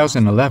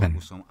 2011,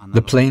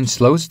 the plane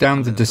slows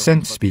down the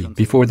descent speed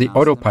before the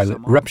autopilot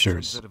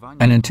ruptures,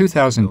 and in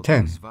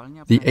 2010,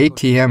 the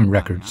ATM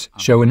records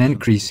show an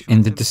increase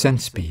in the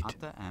descent speed.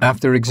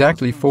 After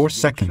exactly 4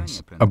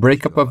 seconds, a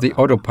breakup of the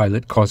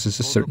autopilot causes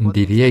a certain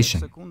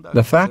deviation.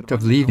 The fact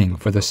of leaving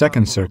for the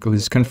second circle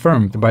is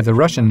confirmed by the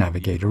Russian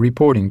navigator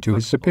reporting to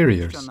his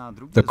superiors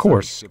the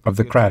course of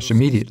the crash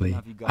immediately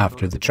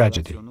after the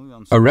tragedy.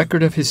 A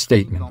record of his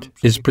statement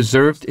is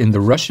preserved in the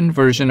Russian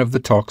version of the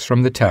talks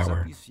from the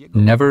tower,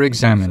 never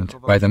examined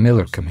by the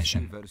Miller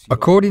Commission.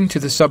 According to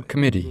the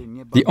subcommittee,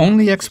 the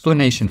only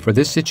explanation for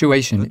this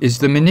situation is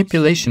the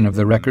manipulation of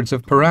the records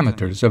of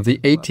parameters of the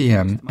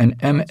ATM and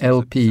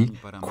MLP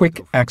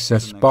quick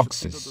access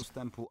boxes.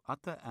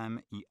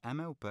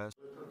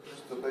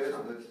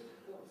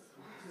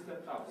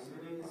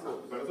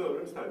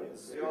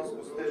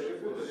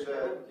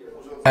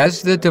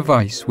 As the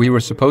device we were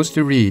supposed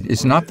to read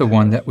is not the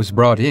one that was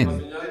brought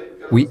in,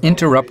 we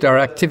interrupt our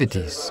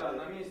activities,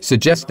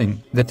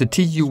 suggesting that the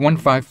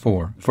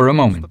Tu-154, for a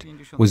moment,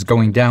 was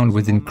going down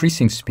with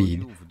increasing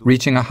speed,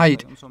 reaching a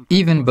height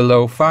even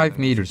below 5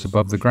 meters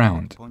above the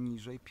ground.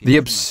 The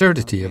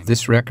absurdity of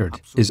this record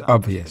is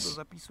obvious,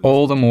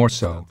 all the more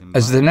so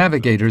as the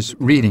navigator's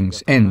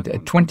readings end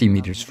at 20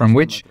 meters, from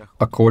which,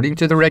 according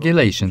to the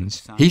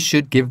regulations, he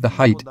should give the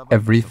height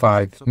every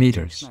 5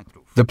 meters.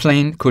 The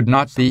plane could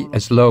not be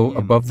as low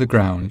above the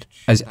ground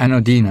as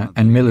Anodina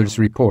and Miller's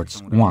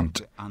reports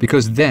want,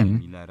 because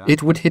then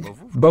it would hit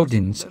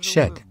Bodin's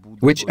shed,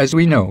 which, as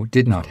we know,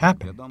 did not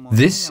happen.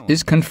 This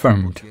is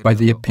confirmed by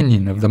the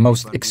opinion of the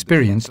most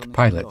experienced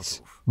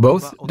pilots.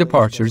 Both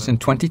departures in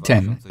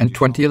 2010 and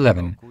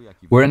 2011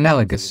 were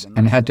analogous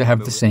and had to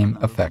have the same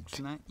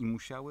effect.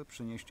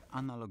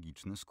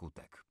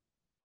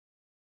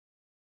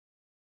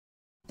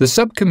 The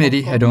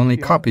subcommittee had only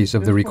copies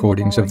of the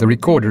recordings of the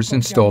recorders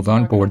installed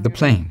on board the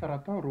plane.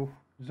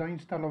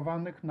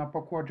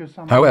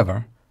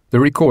 However, the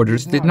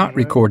recorders did not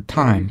record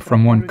time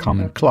from one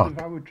common clock.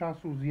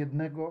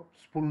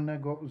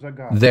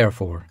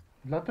 Therefore,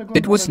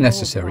 it was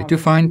necessary to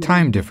find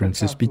time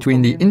differences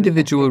between the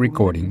individual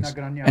recordings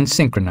and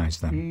synchronize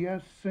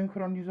them.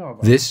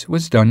 This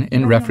was done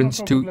in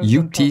reference to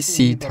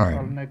UTC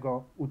time.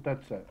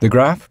 The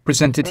graph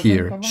presented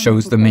here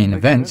shows the main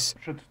events,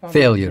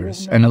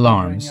 failures, and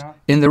alarms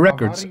in the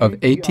records of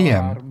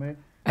ATM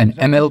and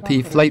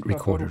MLP flight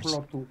recorders,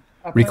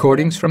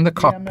 recordings from the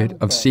cockpit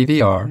of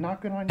CVR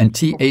and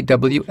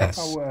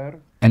TAWS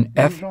and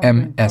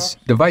FMS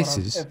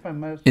devices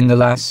in the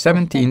last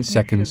 17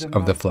 seconds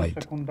of the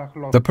flight.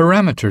 The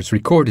parameters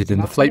recorded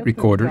in the flight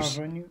recorders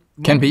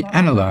can be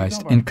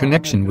analyzed in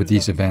connection with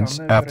these events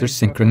after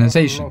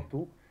synchronization.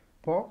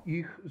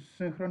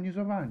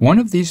 One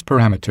of these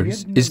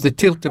parameters is the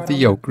tilt of the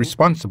yoke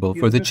responsible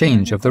for the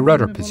change of the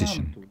rudder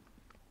position.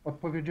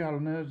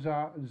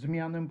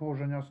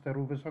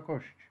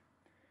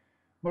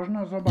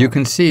 You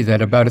can see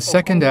that about a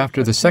second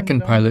after the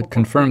second pilot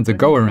confirmed the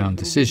go-around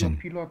decision,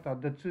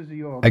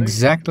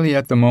 exactly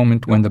at the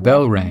moment when the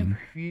bell rang,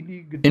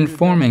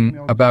 informing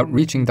about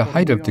reaching the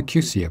height of the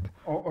Q-SIB,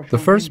 the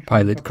first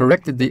pilot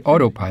corrected the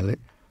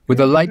autopilot with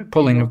a light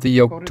pulling of the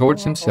yoke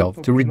towards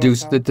himself to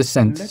reduce the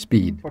descent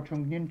speed.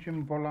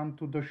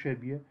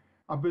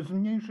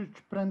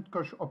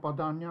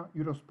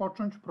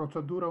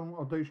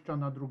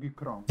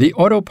 The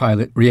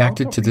autopilot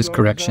reacted to this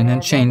correction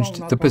and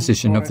changed the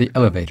position of the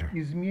elevator.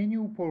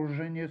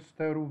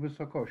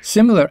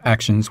 Similar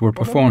actions were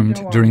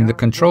performed during the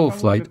control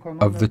flight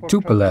of the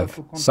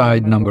Tupolev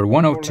side number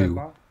 102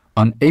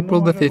 on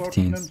April the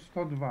 15th,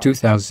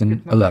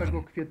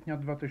 2011.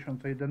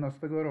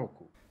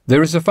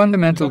 There is a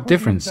fundamental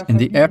difference in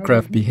the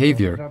aircraft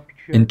behavior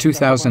in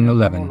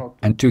 2011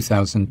 and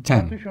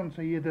 2010.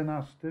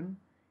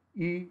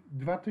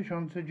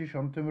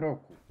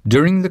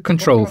 During the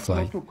control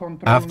flight,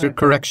 after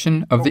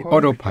correction of the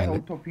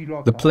autopilot,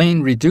 the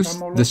plane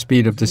reduced the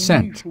speed of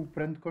descent,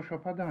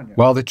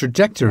 while the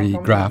trajectory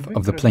graph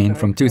of the plane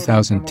from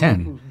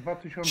 2010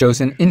 shows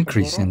an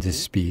increase in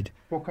this speed,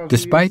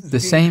 despite the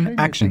same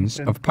actions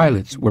of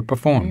pilots were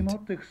performed.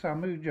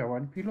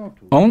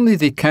 Only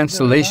the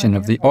cancellation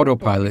of the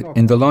autopilot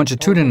in the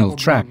longitudinal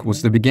track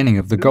was the beginning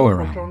of the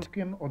go-around.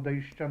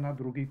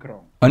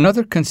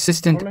 Another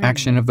consistent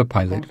action of the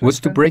pilot was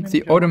to break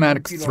the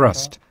automatic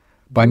thrust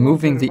by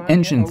moving the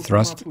engine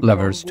thrust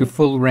levers to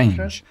full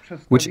range,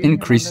 which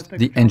increased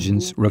the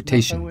engine's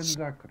rotations.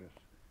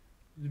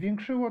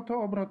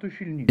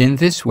 In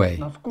this way,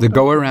 the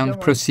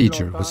go-around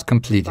procedure was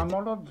completed.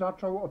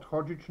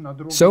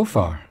 So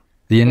far,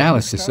 the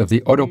analysis of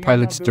the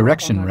autopilot's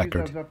direction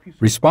record,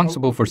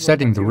 responsible for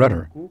setting the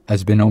rudder,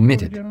 has been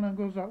omitted.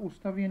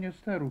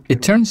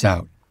 It turns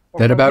out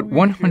that about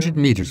 100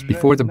 meters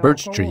before the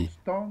birch tree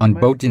on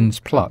Bodin's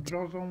plot,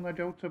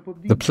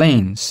 the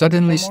plane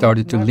suddenly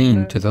started to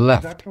lean to the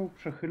left,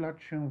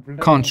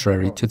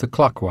 contrary to the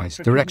clockwise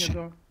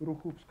direction.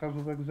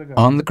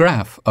 On the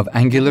graph of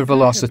angular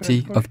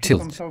velocity of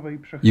tilt,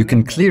 you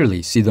can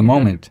clearly see the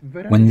moment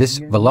when this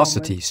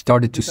velocity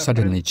started to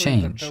suddenly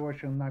change.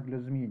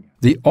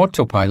 The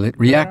autopilot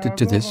reacted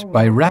to this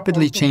by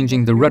rapidly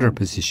changing the rudder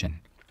position,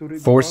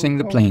 forcing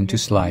the plane to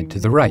slide to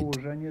the right.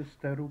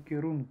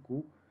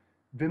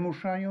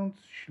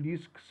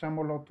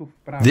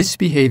 This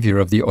behavior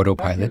of the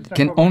autopilot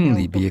can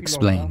only be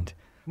explained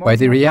by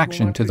the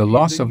reaction to the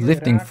loss of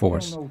lifting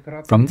force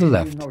from the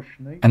left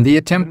and the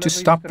attempt to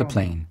stop the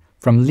plane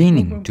from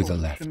leaning to the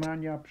left.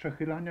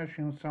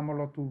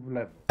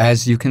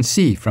 As you can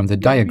see from the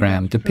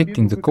diagram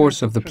depicting the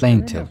course of the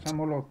plane tilt,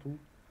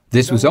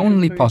 this was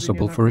only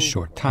possible for a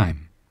short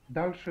time.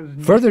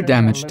 Further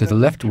damage to the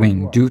left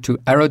wing due to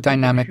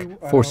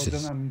aerodynamic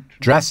forces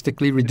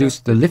drastically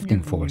reduced the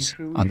lifting force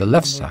on the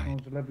left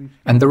side,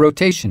 and the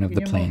rotation of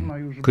the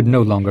plane could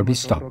no longer be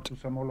stopped.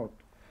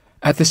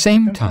 At the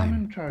same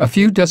time, a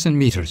few dozen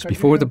meters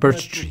before the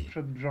birch tree,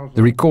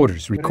 the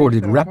recorders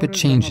recorded rapid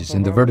changes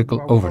in the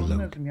vertical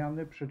overload.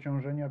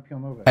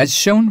 As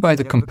shown by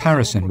the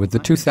comparison with the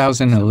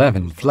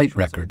 2011 flight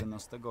record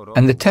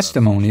and the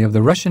testimony of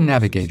the Russian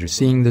navigator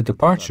seeing the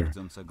departure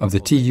of the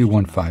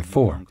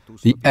Tu-154,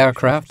 the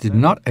aircraft did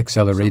not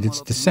accelerate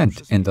its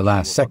descent in the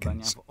last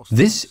seconds.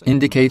 This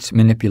indicates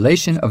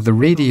manipulation of the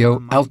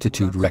radio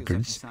altitude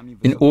records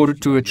in order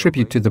to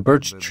attribute to the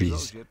birch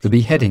trees the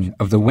beheading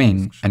of the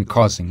wing and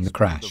causing the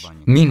crash.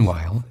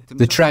 Meanwhile,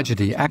 the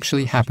tragedy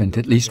actually happened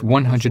at least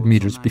 100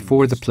 meters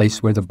before the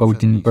place where the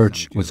Bodin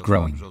birch was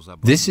growing.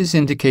 This is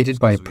indicated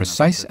by a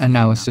precise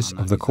analysis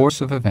of the course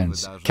of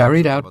events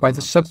carried out by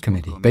the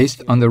subcommittee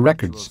based on the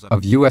records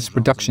of U.S.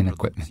 production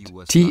equipment,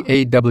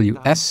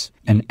 TAWS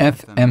and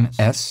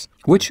FMS,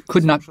 which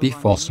could not be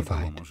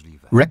falsified.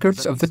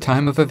 Records of the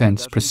time of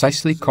events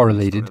precisely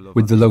correlated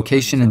with the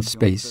location in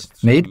space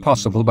made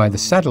possible by the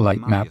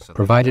satellite map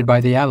provided by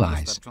the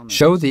Allies,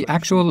 show the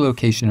actual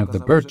location of the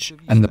birch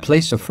and the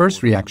place of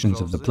first reactions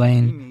of the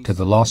plane to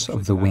the loss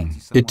of the wing.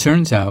 It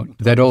turns out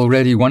that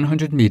already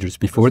 100 meters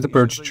before the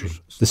birch tree,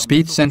 the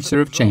speed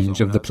sensor of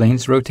change of the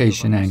plane's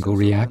rotation angle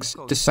reacts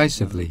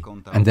decisively,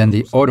 and then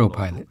the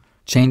autopilot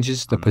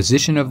changes the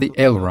position of the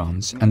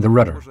ailerons and the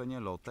rudder,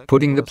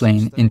 putting the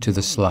plane into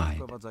the slide.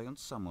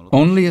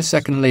 Only a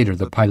second later,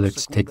 the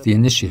pilots take the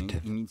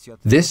initiative.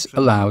 This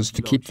allows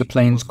to keep the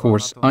plane's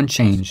course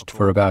unchanged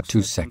for about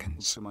 2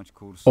 seconds.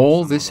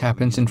 All this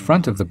happens in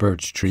front of the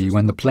birch tree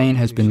when the plane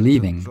has been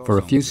leaving for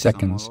a few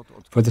seconds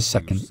for the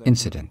second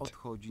incident.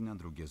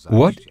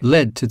 What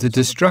led to the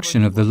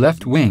destruction of the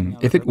left wing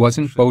if it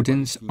wasn't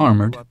Bodin's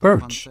armored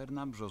birch?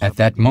 At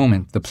that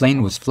moment, the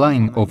plane was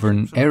flying over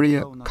an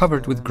area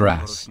covered with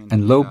grass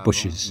and low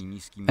bushes,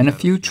 and a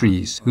few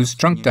trees whose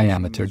trunk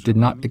diameter did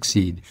not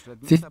exceed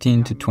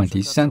 15 to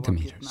 20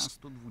 centimeters.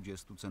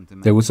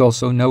 There was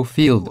also no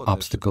field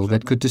obstacle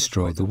that could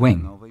destroy the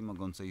wing.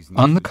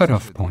 On the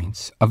cutoff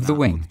points of the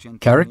wing,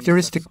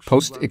 characteristic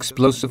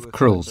post-explosive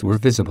curls were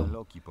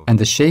visible, and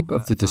the shape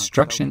of the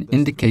destruction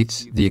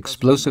indicates the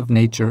explosive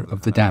nature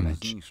of the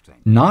damage.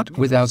 Not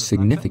without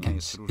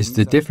significance is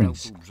the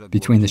difference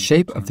between the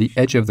shape of the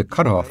edge of the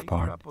cutoff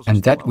part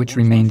and that which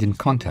remained in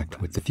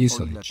contact with the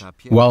fuselage.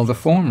 While the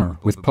former,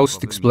 with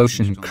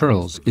post-explosion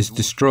curls, is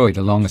destroyed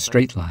along a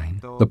straight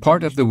line, the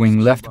part of the wing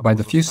left by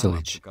the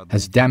fuselage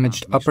has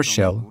damaged upper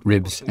shell,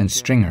 ribs, and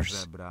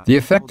stringers. The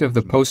effect of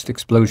the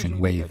post-explosion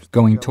wave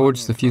going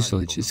towards the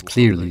fuselage is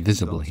clearly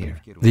visible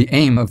here. The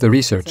aim of the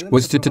research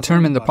was to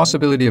determine the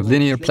possibility of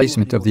linear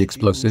placement of the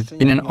explosive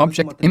in an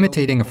object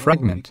imitating a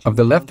fragment of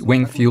the left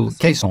wing fuel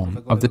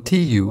caisson of the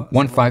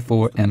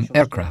Tu-154M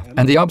aircraft,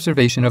 and the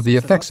observation of the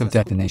effects of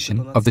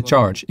detonation of the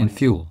charge in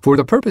fuel. For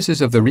the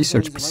purposes of the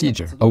research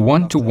procedure, a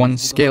 1-to-1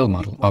 scale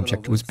model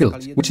object was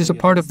built, which is a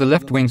part of the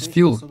left wing's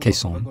fuel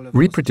caisson,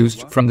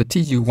 reproduced from the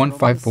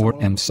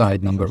Tu-154M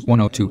side number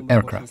 102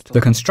 aircraft.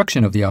 The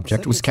construction of the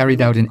object was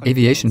carried out in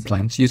aviation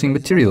plants using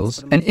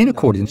materials and in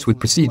accordance with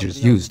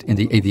procedures used in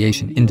the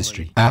aviation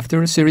industry.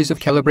 After a series of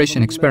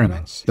calibration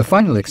experiments, the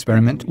final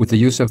experiment with the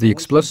use of the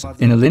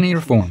explosive in a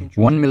linear form,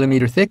 1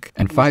 millimeter thick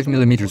and 5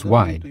 millimeters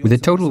wide, with a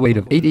total weight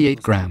of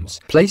 88 grams,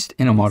 placed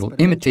in a model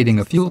imitating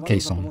a fuel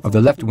caisson of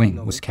the left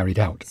wing, was carried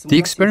out. The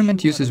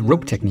experiment uses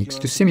rope techniques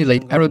to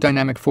simulate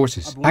aerodynamic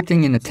forces,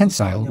 acting in a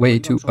tensile way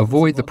to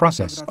avoid the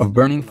process of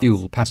burning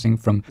fuel passing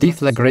from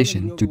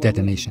deflagration to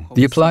detonation.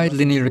 The applied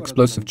linear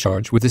explosive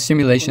charge with the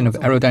simulation of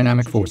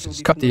aerodynamic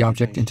forces cut the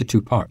object into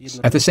 2 parts.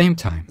 At the same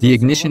time, the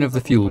ignition of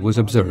the fuel was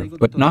observed,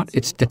 but not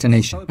its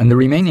detonation, and the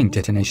remaining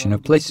detonation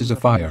of places of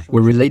fire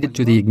were related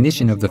to the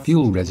ignition of the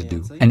fuel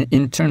residue, an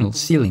internal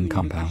sealing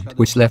compound,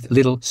 which left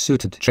little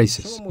sooted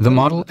traces. The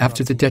model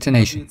after the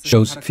detonation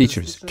shows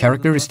features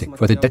characteristic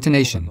for the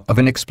detonation of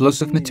an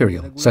explosive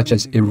material, such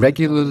as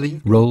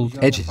irregularly rolled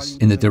edges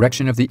in the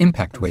direction of the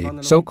impact wave,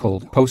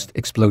 so-called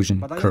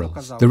post-explosion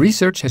curls. The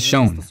research has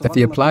shown that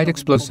the applied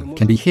explosive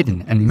can be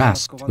hidden and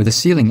masked with a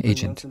sealing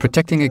agent,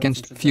 protecting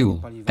against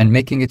fuel and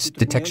making its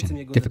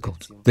detection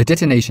difficult. The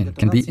detonation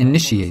can be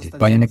initiated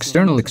by an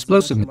external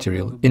explosive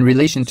material in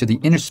relation to the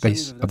inner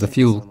space of the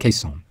fuel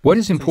caisson. What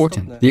is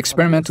important, the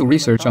experimental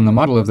research on the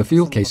model of the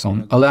fuel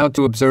caisson allowed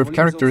to observe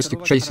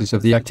characteristic traces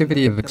of the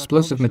activity of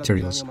explosive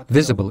materials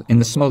visible in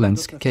the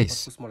Smolensk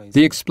case.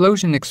 The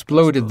explosion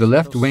exploded the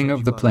left wing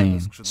of the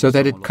plane so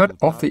that it cut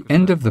off the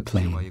end of the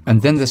plane,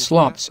 and then the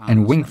slots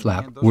and wing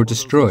flap were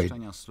destroyed,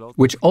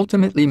 which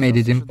ultimately made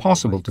it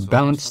impossible to to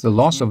balance the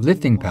loss of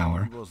lifting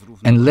power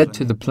and led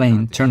to the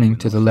plane turning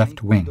to the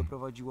left wing.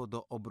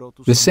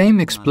 The same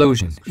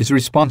explosion is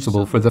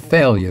responsible for the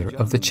failure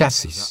of the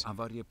chassis,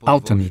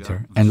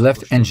 altimeter and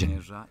left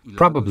engine,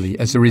 probably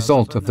as a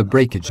result of the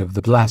breakage of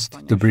the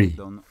blast debris.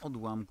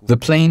 The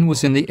plane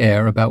was in the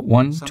air about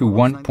 1 to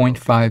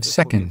 1.5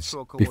 seconds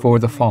before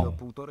the fall.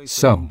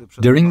 So,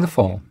 during the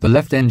fall, the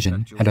left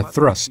engine had a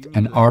thrust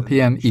and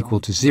RPM equal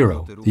to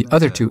 0. The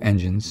other two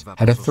engines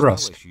had a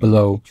thrust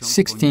below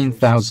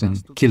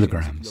 16,000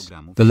 kilograms.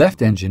 The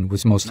left engine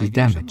was mostly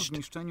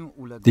damaged.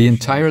 The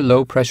entire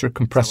low-pressure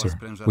compressor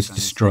was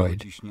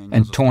destroyed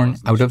and torn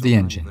out of the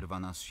engine.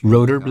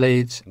 Rotor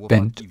blades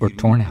bent or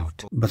torn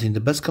out. But in the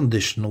best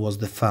condition was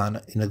the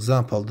fan, in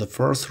example, the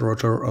first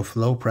rotor of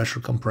low-pressure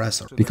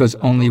compressor. Because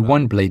only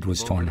one blade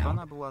was torn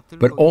out,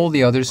 but all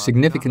the others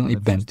significantly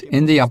bent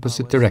in the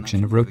opposite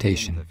direction of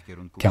rotation,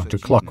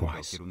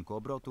 counterclockwise.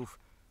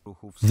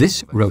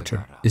 This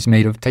rotor is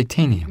made of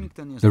titanium,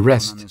 the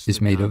rest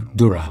is made of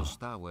dural.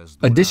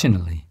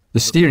 Additionally, the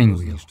steering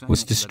wheel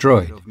was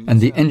destroyed and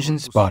the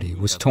engine's body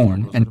was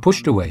torn and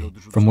pushed away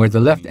from where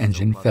the left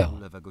engine fell.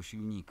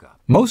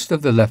 Most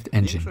of the left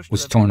engine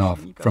was torn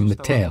off from the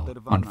tail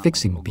on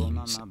fixing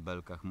beams.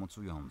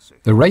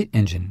 The right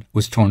engine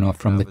was torn off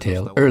from the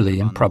tail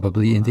early and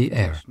probably in the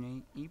air.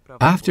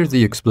 After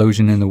the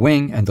explosion in the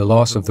wing and the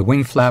loss of the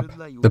wing flap,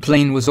 the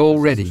plane was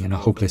already in a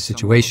hopeless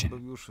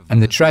situation,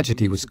 and the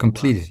tragedy was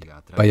completed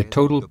by a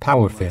total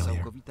power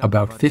failure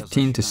about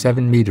 15 to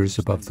 7 meters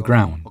above the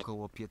ground.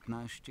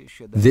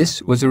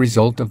 This was a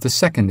result of the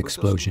second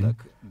explosion,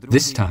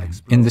 this time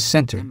in the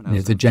center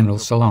near the general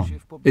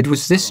salon. It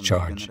was this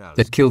charge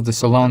that killed the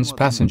salon's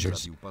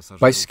passengers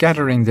by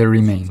scattering their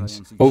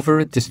remains over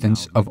a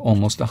distance of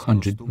almost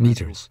 100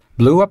 meters,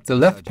 blew up the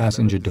left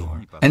passenger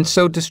door, and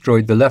so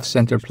destroyed the left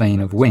center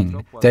plane of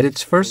wing that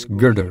its first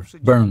girder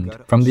burned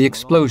from the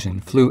explosion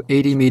flew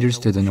 80 meters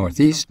to the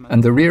northeast,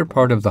 and the rear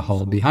part of the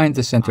hull behind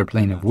the center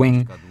plane of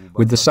wing,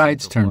 with the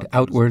sides turned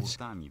outwards,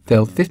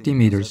 fell 50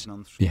 meters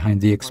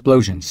behind the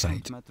explosion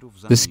site.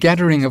 The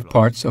scattering of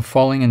parts of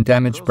falling and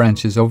damaged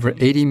branches over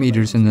 80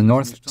 meters in the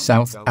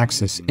north-south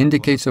axis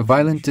indicates a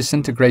violent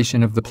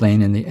disintegration of the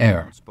plane in the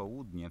air.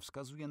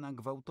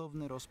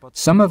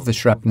 Some of the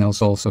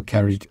shrapnels also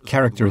carried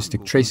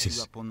characteristic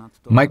traces,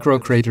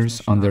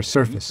 microcraters on their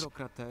surface,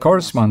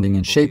 corresponding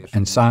in shape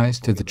and size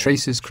to the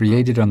traces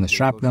created on the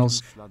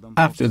shrapnels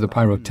after the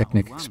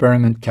pyrotechnic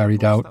experiment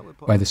carried out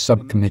by the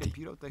subcommittee.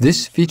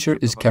 This feature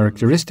is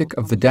characteristic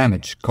of the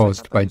damage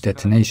caused by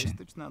detonation.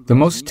 The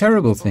most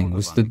terrible thing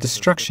was the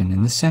destruction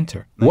in the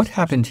center. What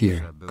happened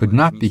here could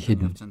not be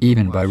hidden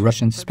even by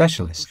Russian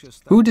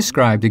specialists, who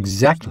described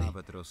exactly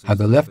how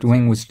the left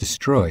wing was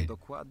destroyed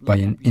by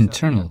an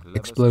internal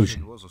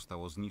explosion.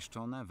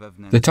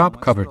 The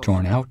top cover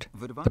torn out,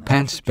 the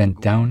pants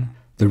bent down,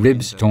 the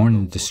ribs torn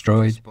and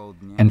destroyed,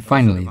 and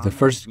finally the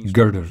first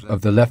girder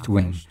of the left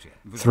wing,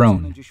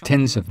 thrown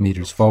tens of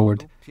meters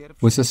forward,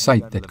 was a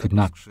sight that could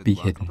not be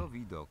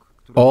hidden.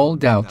 All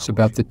doubts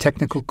about the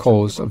technical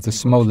cause of the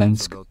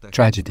Smolensk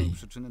tragedy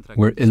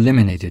were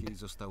eliminated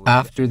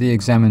after the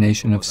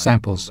examination of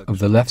samples of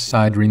the left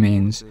side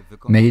remains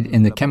made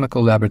in the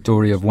chemical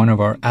laboratory of one of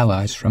our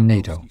allies from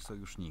NATO.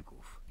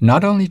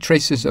 Not only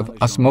traces of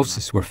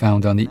osmosis were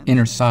found on the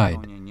inner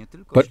side,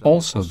 but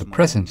also the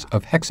presence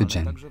of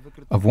hexogen,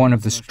 of one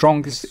of the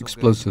strongest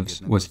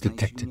explosives, was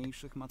detected.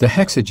 The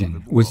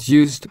hexogen was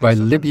used by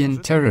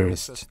Libyan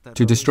terrorists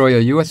to destroy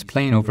a U.S.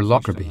 plane over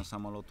Lockerbie,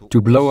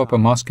 to blow up a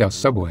Moscow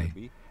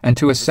subway, and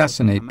to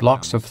assassinate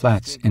blocks of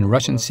flats in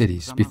Russian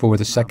cities before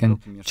the Second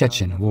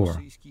Chechen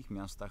War.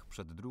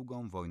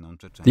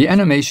 The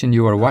animation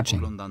you are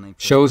watching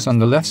shows on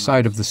the left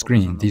side of the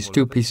screen these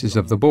two pieces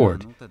of the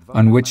board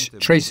on which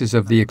traces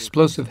of the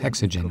explosive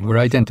hexogen were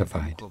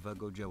identified.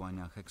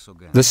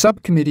 The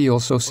subcommittee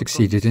also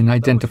succeeded in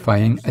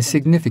identifying a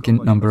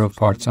significant number of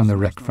parts on the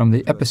wreck from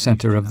the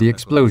epicenter of the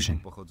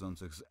explosion.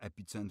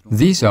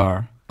 These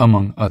are,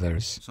 among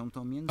others,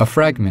 a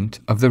fragment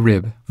of the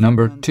rib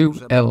number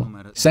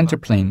 2L center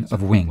plane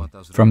of wing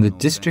from the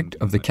district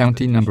of the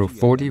county number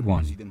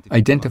 41,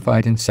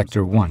 identified in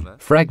sector 1,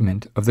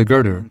 fragment of the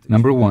girder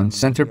number 1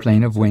 center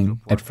plane of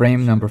wing at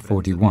frame number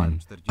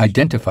 41,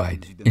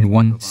 identified in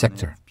one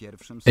sector,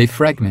 a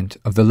fragment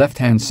of the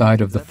left-hand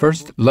side of the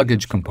first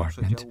luggage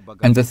compartment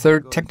and the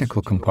third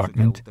technical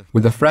compartment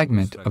with a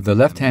fragment of the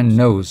left-hand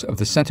nose of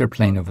the center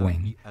plane of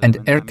wing and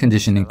air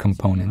conditioning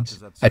components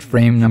at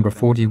frame number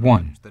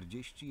 41,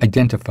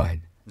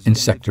 identified in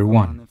sector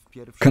 1.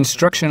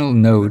 Constructional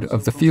node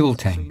of the fuel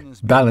tank,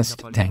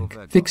 ballast tank,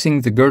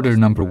 fixing the girder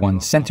number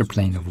 1 center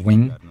plane of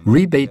wing,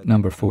 rebate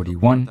number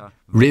 41,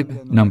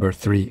 rib number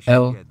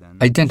 3L,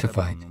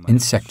 identified in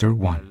sector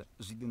 1.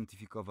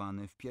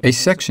 A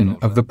section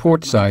of the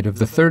port side of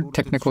the third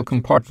technical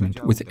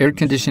compartment with air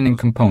conditioning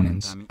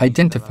components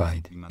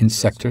identified in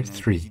sector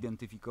 3.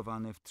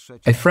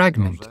 A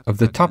fragment of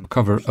the top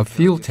cover of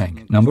fuel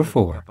tank number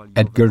 4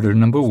 at girder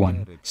number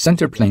 1,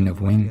 center plane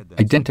of wing,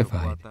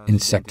 identified in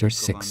sector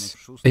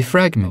 6. A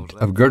fragment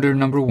of girder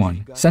number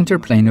 1, center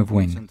plane of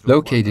wing,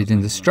 located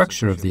in the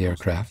structure of the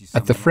aircraft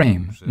at the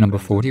frame number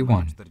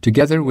 41,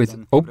 together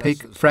with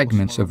opaque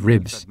fragments of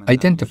ribs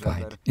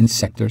identified in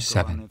sector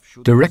 7.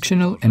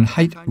 Directional and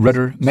height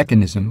rudder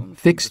mechanism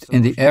fixed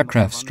in the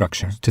aircraft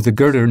structure to the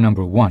girder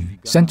number 1,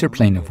 center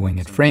plane of wing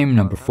at frame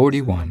number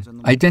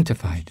 41,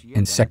 identified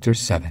in sector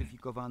 7.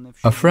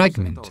 A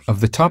fragment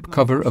of the top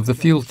cover of the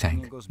fuel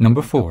tank,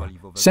 number 4,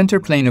 center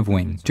plane of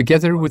wing,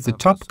 together with the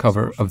top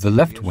cover of the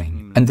left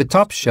wing and the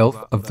top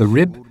shelf of the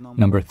rib,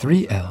 number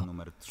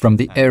 3L, from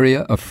the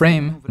area of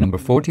frame number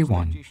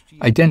 41,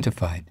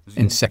 identified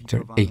in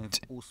sector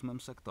 8.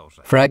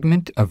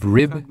 Fragment of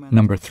rib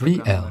number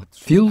 3L,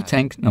 fuel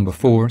tank number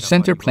 4,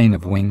 center plane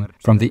of wing,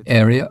 from the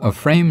area of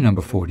frame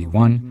number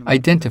 41,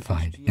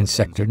 identified in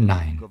sector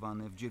 9.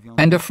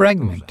 And a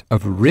fragment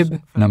of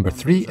rib number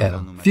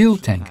 3L, fuel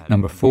tank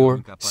number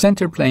 4,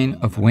 center plane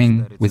of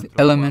wing with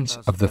elements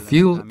of the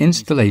fuel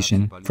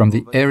installation from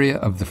the area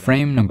of the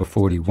frame number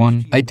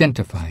 41,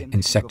 identified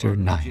in sector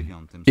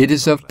 9. It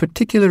is of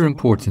particular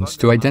importance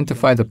to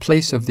identify the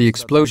place of the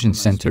explosion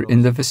center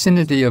in the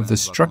vicinity of the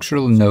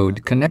structural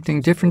node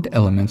connecting different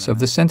elements of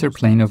the center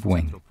plane of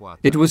wing.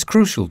 It was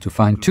crucial to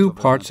find two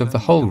parts of the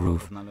hull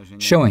roof,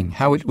 showing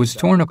how it was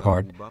torn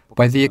apart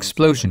by the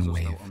explosion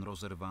wave.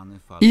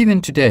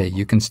 Even today,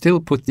 you can still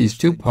put these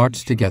two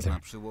parts together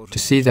to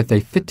see that they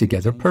fit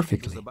together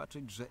perfectly.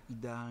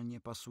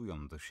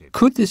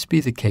 Could this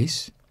be the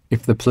case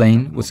if the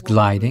plane was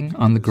gliding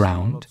on the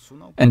ground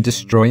and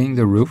destroying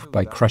the roof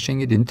by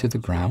crushing it into the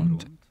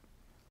ground?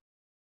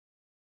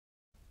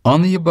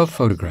 On the above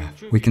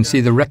photograph, we can see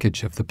the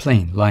wreckage of the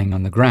plane lying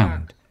on the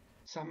ground.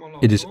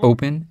 It is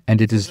open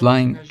and it is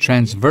lying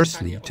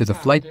transversely to the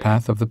flight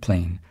path of the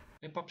plane,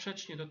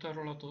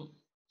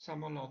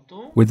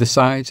 with the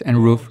sides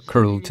and roof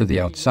curled to the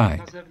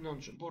outside.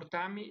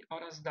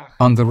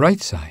 On the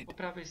right side,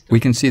 we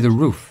can see the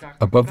roof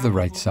above the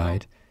right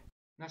side.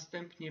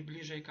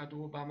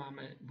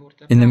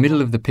 In the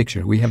middle of the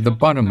picture, we have the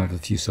bottom of the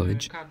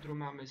fuselage.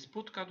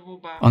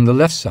 On the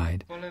left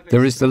side,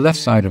 there is the left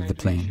side of the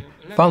plane,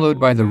 followed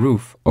by the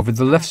roof over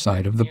the left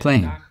side of the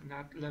plane.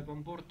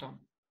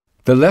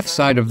 The left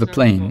side of the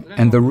plane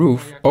and the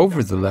roof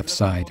over the left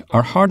side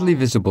are hardly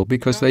visible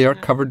because they are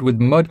covered with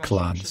mud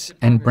clods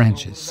and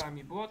branches.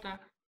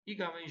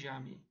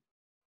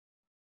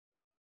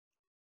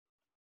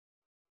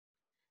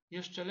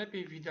 Jeszcze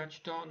lepiej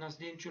widać to na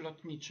zdjęciu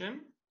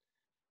lotniczym,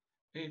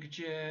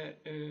 gdzie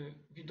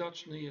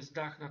widoczny jest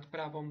dach nad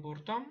prawą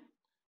burtą.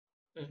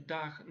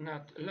 Dach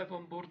nad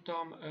lewą burtą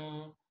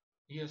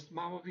jest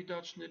mało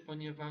widoczny,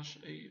 ponieważ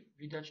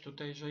widać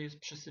tutaj, że jest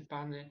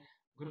przysypany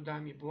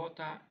grudami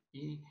błota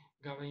i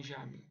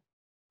gałęziami.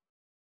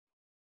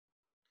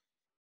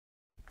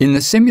 In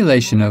the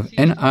simulation of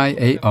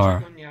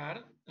NIAR,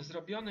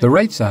 the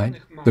right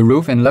side, the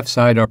roof and left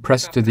side are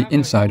pressed to the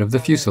inside of the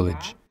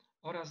fuselage.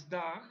 Oraz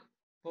dach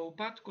po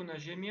upadku na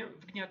ziemię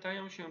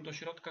wgniatają się do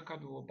środka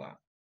kadłuba.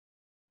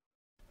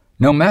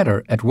 No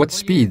matter at what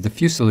speed the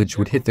fuselage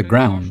would hit the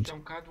ground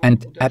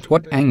and at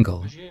what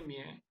angle,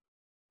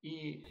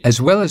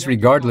 as well as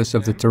regardless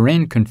of the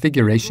terrain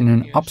configuration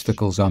and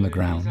obstacles on the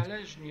ground,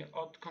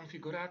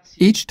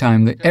 each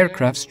time the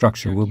aircraft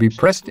structure will be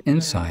pressed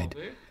inside,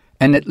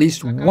 and at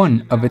least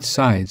one of its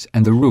sides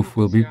and the roof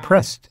will be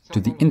pressed to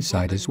the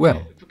inside as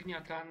well.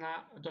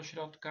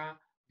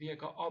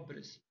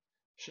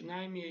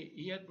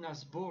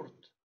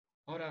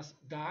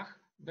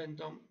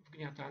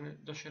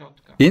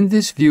 In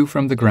this view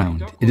from the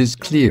ground, it is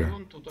clear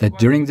that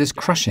during this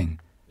crushing,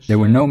 there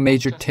were no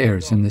major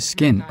tears in the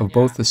skin of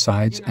both the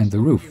sides and the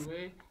roof.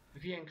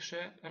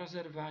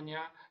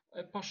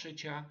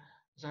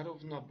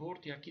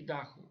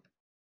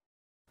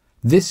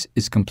 This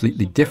is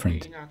completely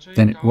different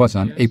than it was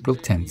on April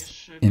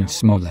 10th in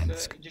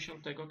Smolensk.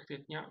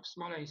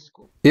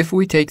 If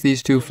we take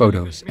these two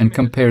photos and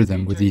compare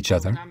them with each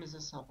other,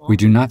 we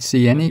do not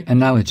see any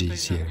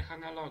analogies here.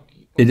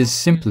 It is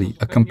simply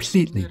a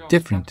completely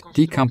different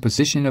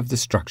decomposition of the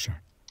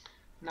structure.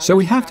 So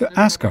we have to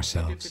ask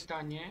ourselves,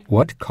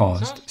 what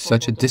caused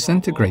such a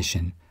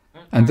disintegration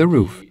and the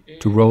roof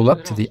to roll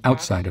up to the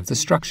outside of the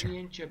structure?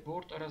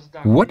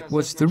 What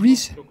was the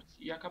reason?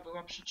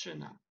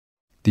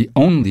 The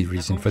only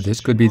reason for this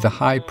could be the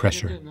high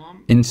pressure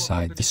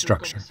inside the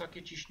structure.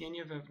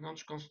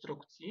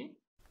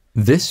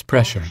 This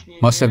pressure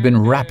must have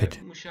been rapid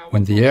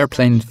when the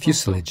airplane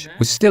fuselage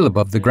was still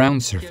above the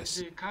ground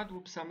surface.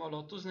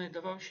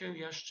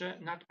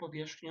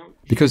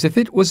 Because if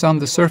it was on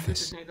the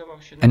surface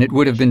and it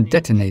would have been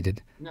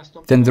detonated,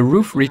 then the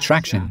roof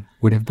retraction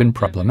would have been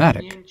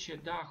problematic.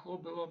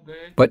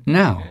 But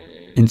now,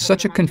 in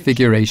such a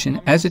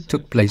configuration as it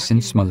took place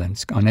in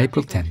Smolensk on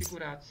April 10th,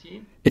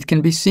 it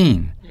can be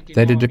seen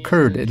that it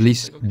occurred at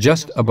least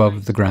just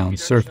above the ground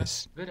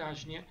surface.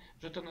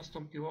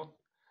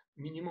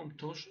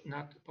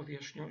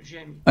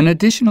 An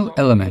additional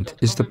element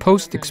is the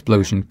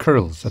post-explosion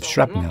curls of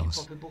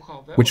shrapnels,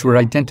 which were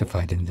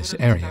identified in this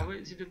area.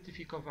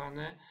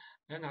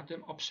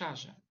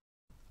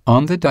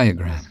 On the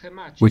diagram,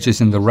 which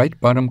is in the right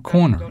bottom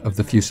corner of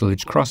the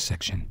fuselage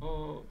cross-section,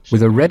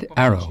 with a red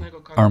arrow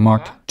are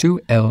marked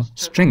 2L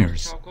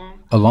stringers,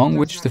 along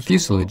which the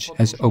fuselage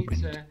has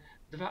opened.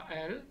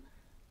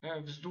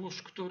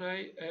 Wzdłuż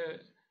której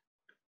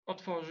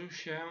otworzył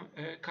się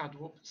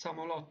kadłub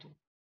samolotu.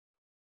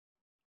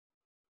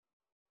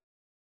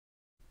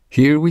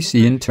 Here we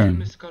see in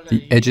turn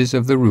the edges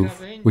of the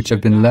roof, which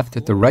have been left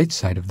at the right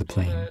side of the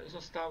plane,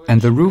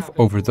 and the roof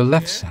over the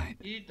left side.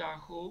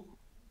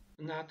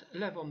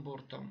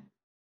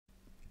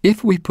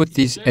 If we put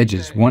these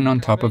edges one on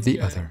top of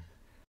the other,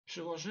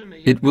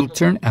 it will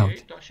turn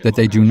out that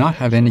they do not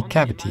have any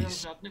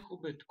cavities,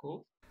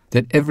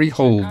 that every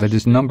hole that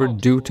is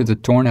numbered due to the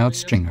torn-out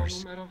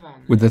stringers,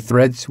 with the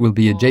threads will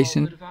be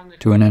adjacent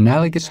to an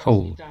analogous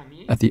hole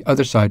at the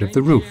other side of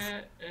the roof.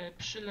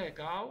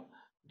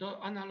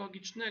 Do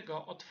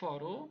analogicznego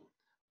otworu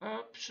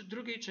przy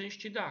drugiej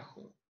części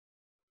dachu.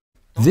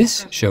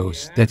 This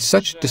shows that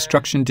such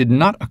destruction did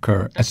not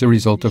occur as a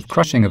result of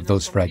crushing of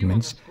those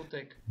fragments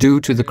due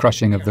to the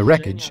crushing of the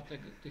wreckage,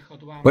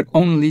 but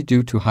only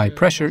due to high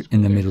pressure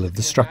in the middle of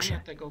the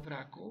structure.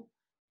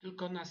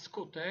 Tylko na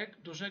skutek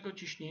dużego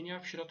ciśnienia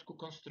w środku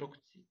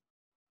konstrukcji.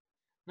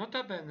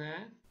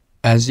 Notabene,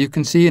 as you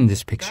can see in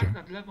this picture,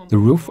 the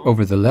roof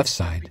over the left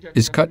side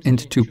is cut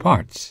into two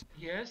parts.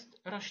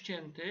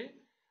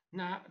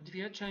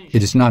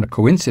 It is not a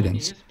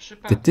coincidence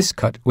that this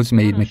cut was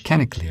made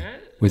mechanically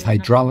with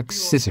hydraulic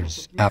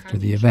scissors after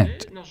the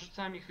event.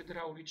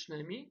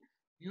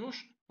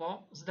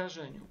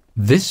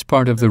 This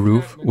part of the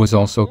roof was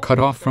also cut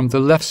off from the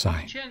left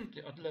side,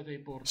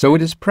 so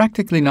it is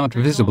practically not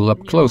visible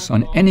up close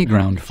on any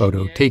ground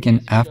photo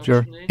taken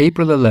after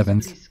April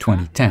 11,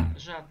 2010.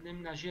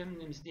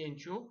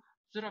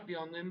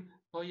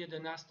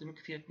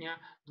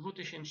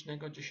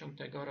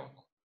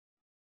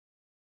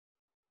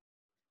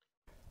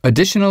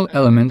 Additional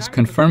elements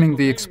confirming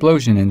the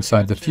explosion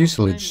inside the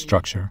fuselage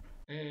structure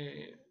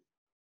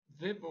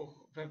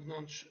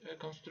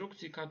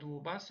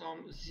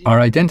are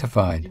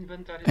identified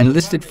and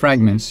listed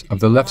fragments of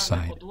the left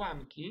side,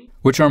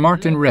 which are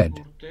marked in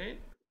red,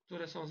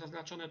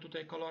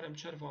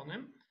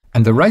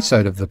 and the right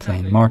side of the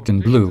plane marked in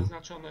blue.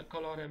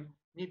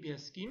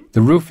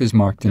 The roof is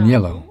marked in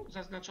yellow.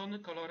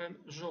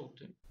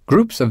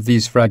 Groups of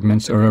these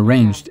fragments are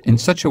arranged in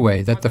such a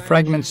way that the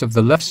fragments of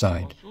the left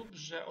side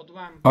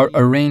are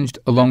arranged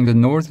along the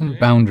northern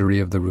boundary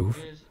of the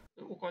roof.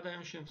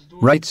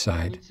 Right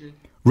side,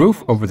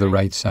 roof over the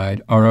right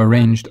side are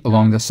arranged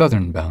along the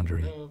southern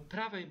boundary.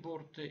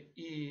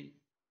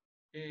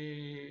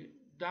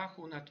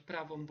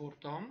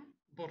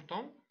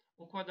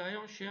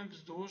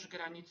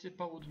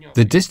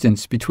 The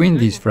distance between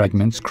these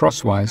fragments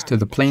crosswise to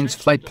the plane's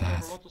flight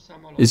path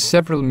is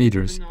several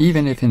meters,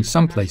 even if in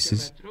some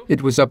places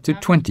it was up to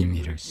 20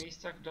 meters.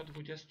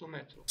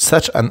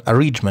 Such an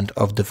arrangement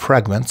of the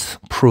fragments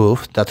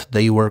proved that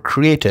they were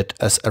created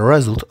as a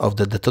result of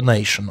the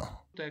detonation.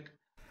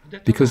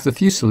 Because the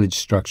fuselage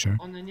structure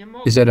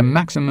is at a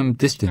maximum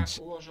distance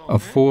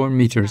of 4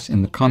 meters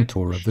in the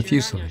contour of the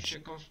fuselage.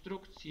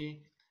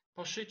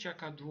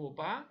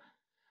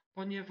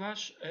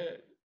 Ponieważ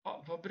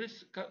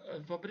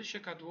w obrysie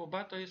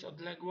kadłuba to jest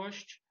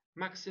odległość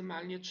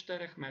maksymalnie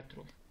 4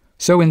 metrów.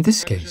 So in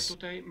this case,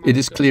 it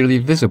is clearly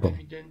visible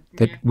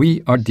that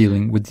we are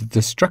dealing with the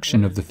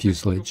destruction of the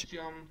fuselage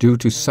due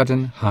to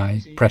sudden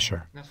high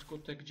pressure.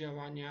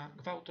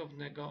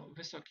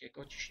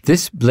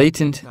 This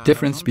blatant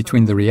difference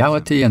between the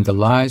reality and the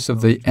lies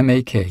of the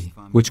MAK,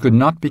 which could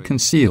not be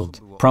concealed,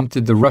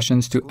 prompted the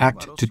Russians to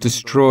act to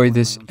destroy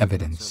this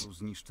evidence.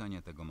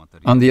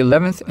 On the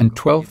 11th and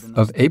 12th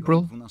of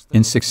April,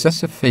 in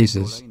successive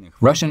phases,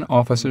 Russian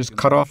officers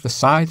cut off the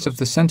sides of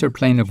the center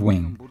plane of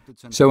wing,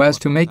 so as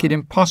to make it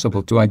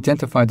impossible to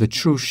identify the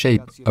true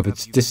shape of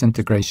its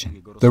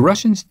disintegration. The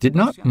Russians did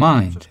not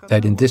mind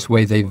that in this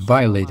way they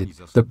violated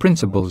the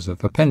principles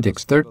of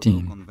Appendix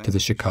 13 to the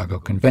Chicago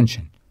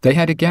Convention. They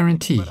had a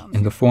guarantee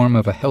in the form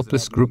of a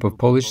helpless group of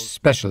Polish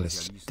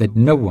specialists that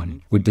no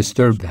one would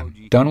disturb them.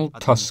 Donald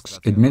Tusk's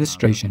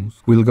administration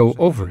will go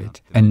over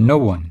it, and no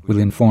one will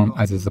inform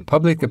either the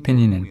public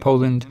opinion in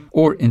Poland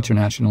or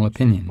international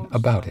opinion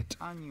about it.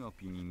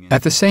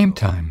 At the same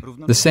time,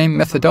 the same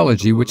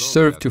methodology which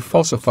served to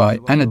falsify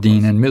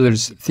Anadine and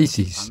Miller's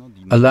theses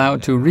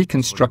allowed to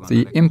reconstruct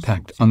the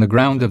impact on the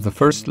ground of the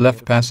first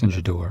left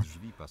passenger door,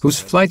 whose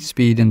flight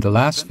speed in the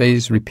last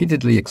phase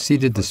repeatedly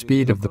exceeded the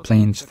speed of the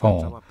plane's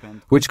fall,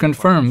 which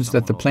confirms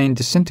that the plane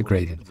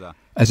disintegrated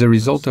as a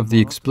result of the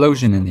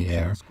explosion in the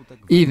air,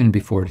 even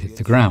before it hit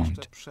the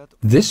ground.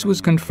 This was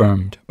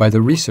confirmed by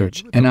the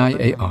research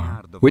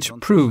NIAR, which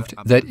proved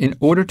that in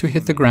order to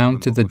hit the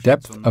ground to the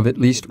depth of at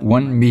least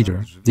 1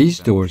 meter, these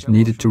doors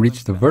needed to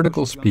reach the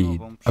vertical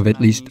speed of at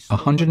least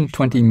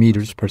 120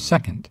 meters per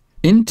second.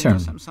 In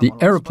turn, the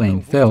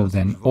aeroplane fell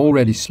then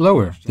already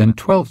slower than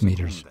 12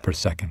 meters per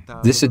second.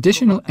 This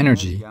additional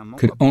energy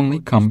could only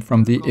come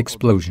from the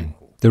explosion.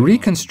 The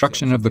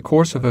reconstruction of the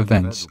course of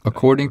events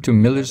according to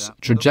Miller's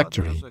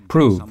trajectory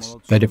proves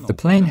that if the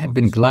plane had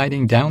been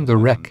gliding down the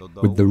wreck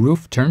with the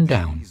roof turned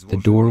down, the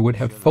door would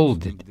have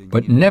folded,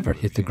 but never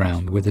hit the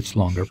ground with its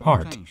longer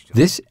part.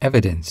 This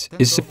evidence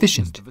is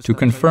sufficient to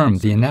confirm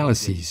the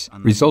analyses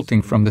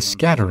resulting from the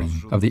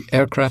scattering of the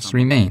aircraft's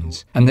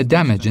remains and the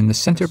damage in the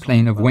center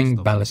plane of wing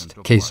ballast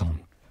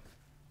caisson.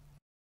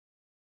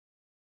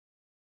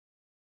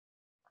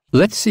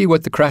 Let's see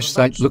what the crash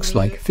site looks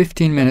like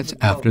 15 minutes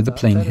after the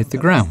plane hit the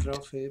ground.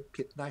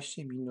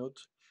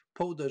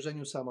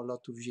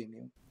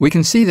 We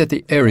can see that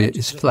the area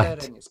is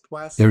flat.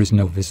 There is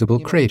no visible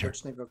crater.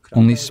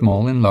 Only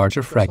small and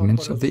larger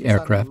fragments of the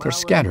aircraft are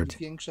scattered.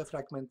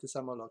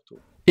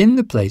 In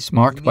the place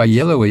marked by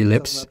yellow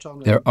ellipse,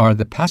 there are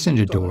the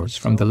passenger doors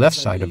from the left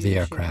side of the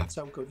aircraft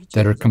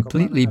that are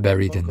completely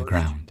buried in the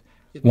ground,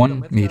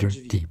 1 meter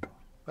deep.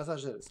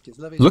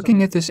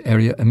 Looking at this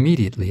area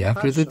immediately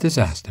after the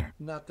disaster,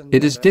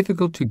 it is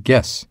difficult to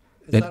guess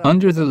that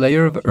under the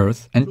layer of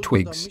earth and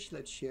twigs,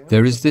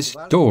 there is this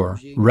door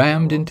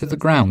rammed into the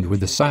ground with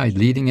the side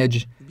leading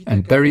edge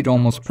and buried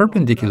almost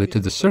perpendicular to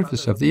the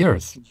surface of the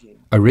earth.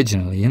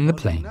 Originally in the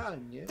plane,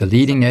 the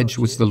leading edge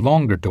was the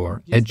longer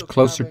door, edged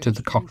closer to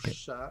the cockpit.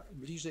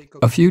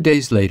 A few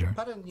days later,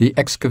 the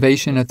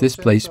excavation at this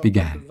place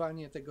began.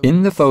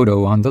 In the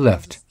photo on the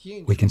left,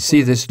 we can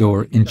see this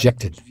door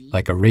injected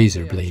like a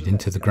razor blade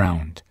into the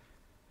ground.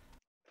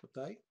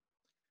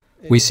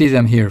 We see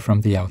them here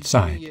from the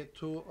outside.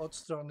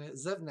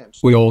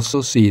 We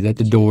also see that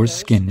the door's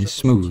skin is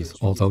smooth,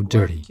 although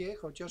dirty.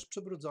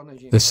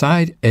 The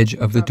side edge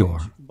of the door,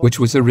 which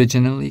was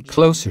originally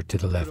closer to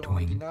the left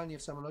wing,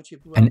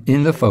 and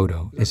in the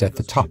photo is at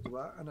the top,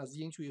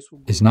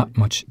 is not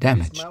much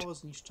damaged.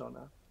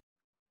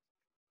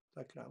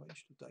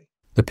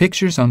 The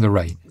pictures on the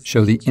right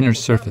show the inner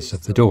surface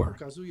of the door.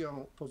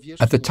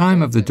 At the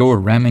time of the door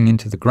ramming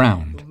into the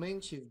ground,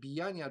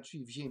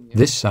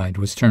 this side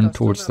was turned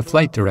towards the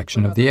flight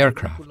direction of the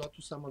aircraft.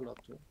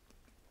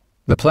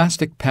 The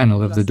plastic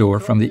panel of the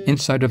door from the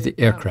inside of the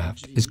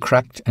aircraft is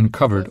cracked and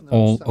covered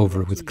all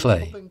over with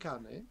clay.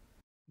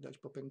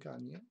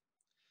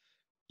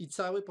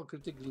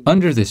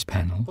 Under this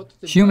panel,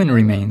 human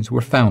remains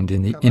were found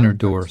in the inner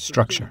door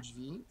structure.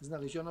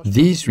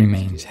 These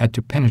remains had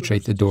to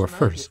penetrate the door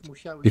first,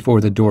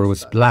 before the door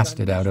was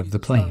blasted out of the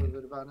plane.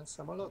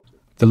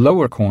 The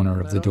lower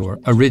corner of the door,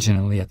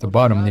 originally at the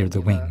bottom near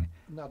the wing,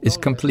 is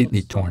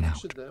completely torn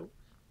out.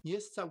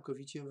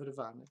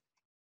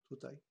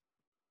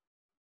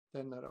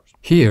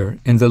 Here,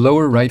 in the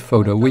lower right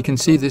photo, we can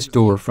see this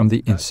door from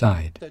the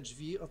inside.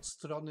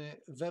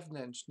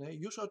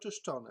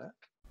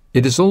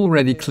 It is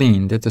already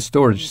cleaned at the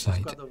storage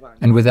site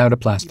and without a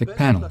plastic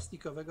panel.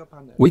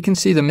 We can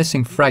see the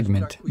missing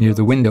fragment near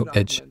the window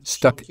edge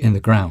stuck in the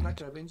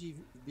ground.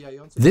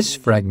 This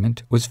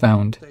fragment was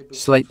found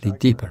slightly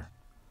deeper.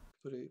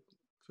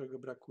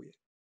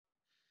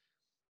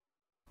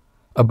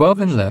 Above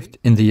and left,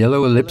 in the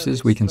yellow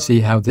ellipses, we can see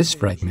how this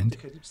fragment,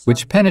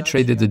 which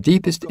penetrated the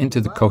deepest into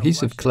the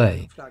cohesive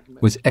clay,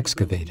 was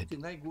excavated.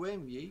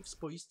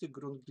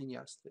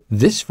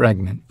 This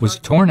fragment was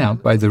torn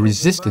out by the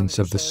resistance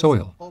of the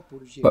soil,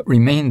 but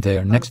remained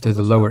there next to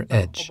the lower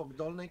edge.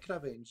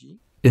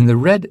 In the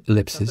red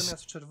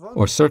ellipses,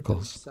 or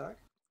circles,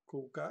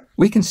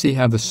 we can see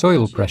how the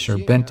soil pressure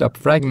bent up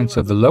fragments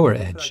of the lower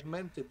edge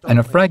and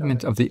a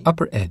fragment of the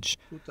upper edge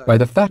by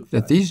the fact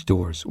that these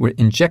doors were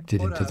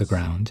injected into the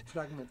ground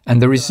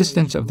and the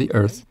resistance of the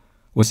earth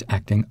was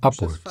acting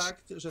upwards.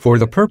 For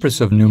the purpose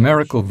of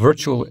numerical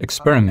virtual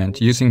experiment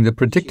using the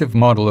predictive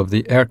model of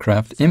the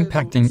aircraft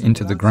impacting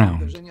into the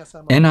ground,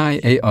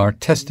 NIAR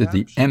tested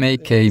the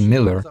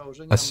Miller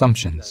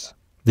assumptions.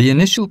 The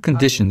initial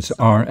conditions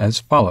are as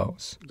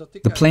follows.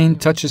 The plane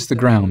touches the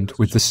ground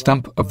with the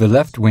stump of the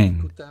left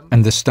wing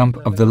and the stump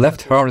of the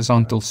left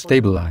horizontal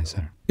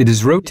stabilizer. It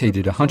is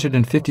rotated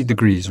 150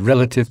 degrees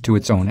relative to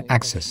its own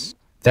axis,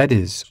 that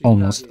is,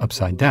 almost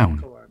upside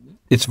down.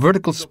 Its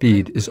vertical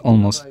speed is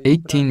almost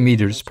 18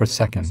 meters per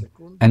second,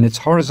 and its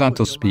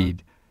horizontal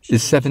speed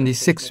is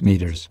 76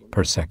 meters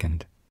per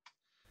second.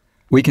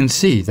 We can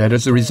see that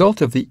as a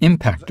result of the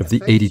impact of the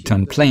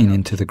 80-ton plane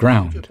into the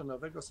ground,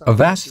 a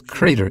vast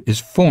crater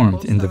is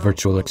formed in the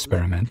virtual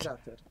experiment,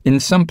 in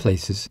some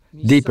places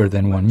deeper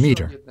than 1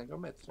 meter.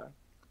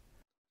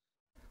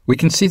 We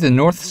can see the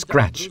north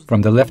scratch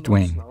from the left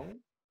wing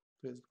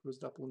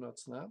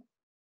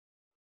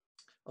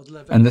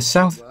and the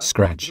south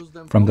scratch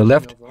from the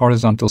left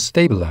horizontal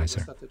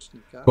stabilizer.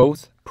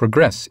 Both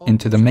progress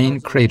into the main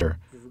crater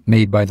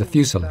made by the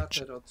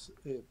fuselage.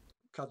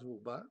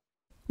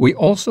 We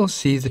also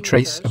see the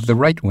trace of the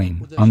right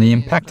wing on the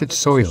impacted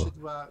soil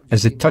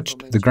as it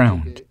touched the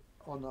ground.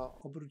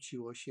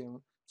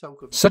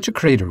 Such a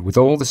crater with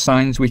all the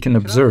signs we can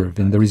observe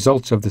in the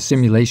results of the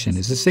simulation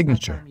is a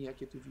signature,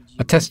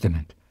 a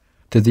testament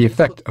to the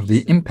effect of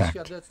the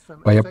impact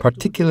by a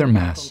particular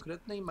mass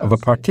of a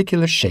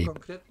particular shape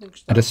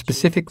at a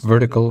specific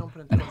vertical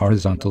and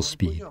horizontal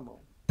speed.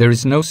 There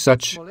is no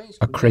such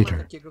a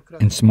crater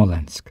in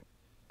Smolensk.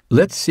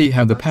 Let's see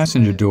how the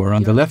passenger door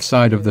on the left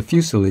side of the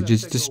fuselage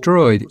is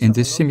destroyed in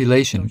this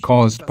simulation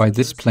caused by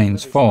this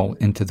plane's fall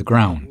into the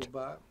ground.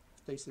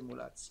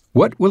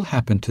 What will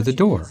happen to the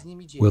door?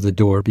 Will the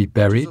door be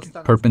buried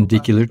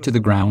perpendicular to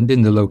the ground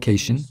in the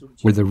location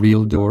where the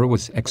real door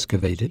was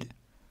excavated?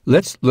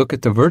 Let's look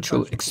at the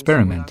virtual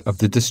experiment of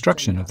the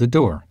destruction of the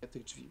door.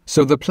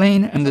 So the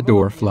plane and the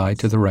door fly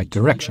to the right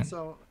direction.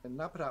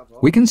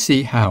 We can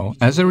see how,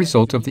 as a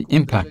result of the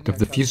impact of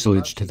the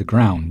fuselage to the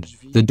ground,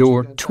 the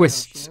door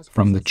twists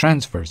from the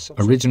transverse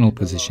original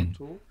position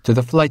to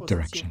the flight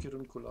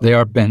direction. They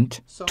are bent,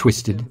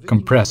 twisted,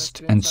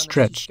 compressed, and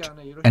stretched,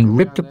 and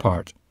ripped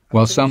apart,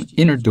 while some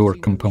inner door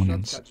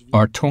components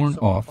are torn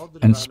off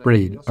and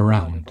sprayed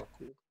around.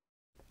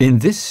 In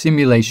this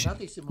simulation,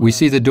 we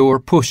see the door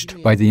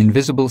pushed by the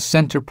invisible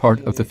center part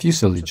of the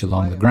fuselage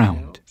along the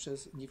ground.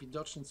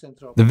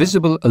 The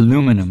visible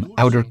aluminum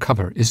outer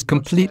cover is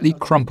completely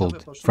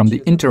crumpled from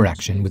the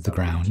interaction with the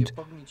ground,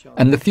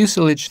 and the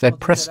fuselage that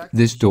pressed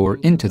this door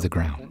into the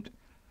ground.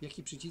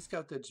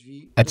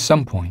 At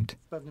some point,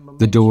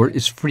 the door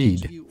is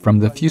freed from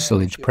the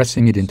fuselage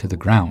pressing it into the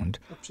ground,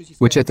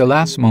 which at the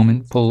last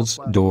moment pulls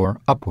door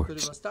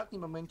upwards,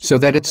 so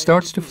that it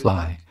starts to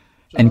fly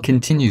and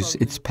continues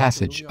its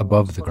passage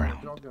above the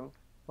ground.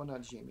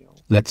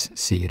 Let's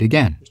see it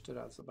again.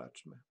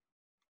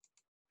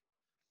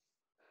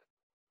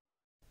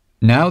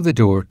 Now the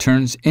door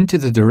turns into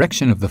the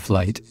direction of the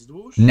flight.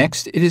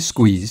 Next it is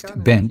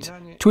squeezed, bent,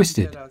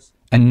 twisted,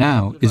 and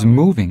now is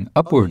moving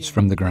upwards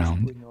from the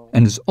ground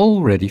and is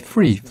already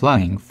free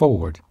flying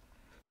forward.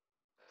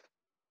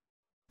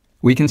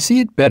 We can see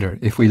it better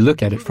if we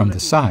look at it from the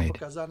side,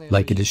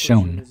 like it is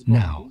shown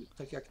now.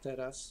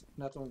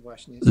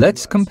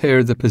 Let's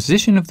compare the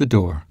position of the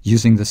door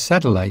using the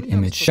satellite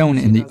image shown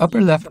in the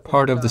upper left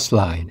part of the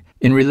slide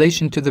in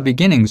relation to the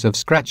beginnings of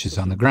scratches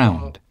on the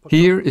ground.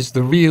 Here is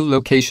the real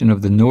location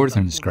of the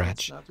northern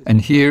scratch,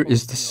 and here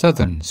is the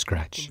southern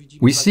scratch.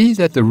 We see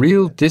that the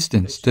real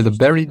distance to the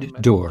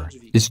buried door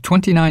is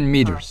 29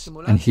 meters,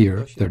 and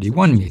here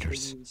 31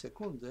 meters.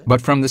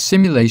 But from the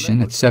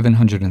simulation at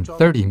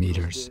 730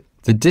 meters,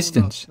 the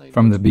distance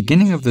from the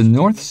beginning of the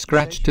north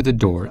scratch to the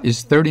door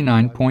is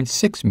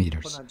 39.6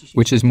 meters,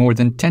 which is more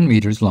than 10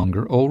 meters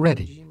longer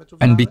already.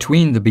 And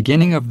between the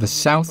beginning of the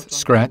south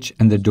scratch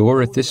and the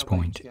door at this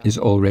point is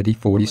already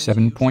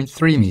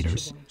 47.3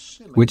 meters,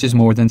 which is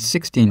more than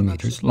 16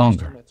 meters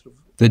longer.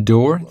 The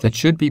door that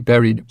should be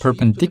buried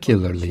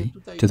perpendicularly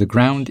to the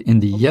ground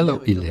in the yellow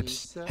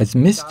ellipse has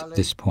missed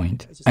this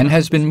point and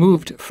has been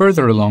moved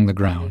further along the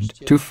ground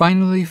to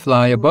finally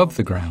fly above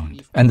the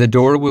ground, and the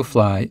door will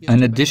fly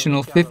an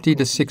additional 50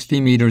 to 60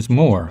 meters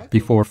more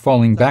before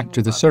falling back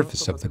to the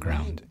surface of the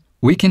ground.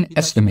 We can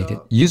estimate it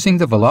using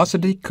the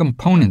velocity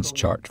components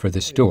chart for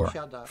this door.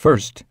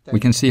 First, we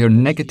can see a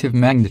negative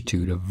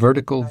magnitude of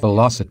vertical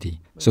velocity,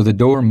 so the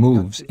door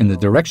moves in the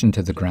direction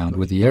to the ground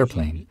with the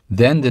airplane.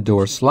 Then the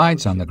door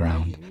slides on the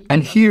ground,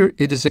 and here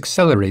it is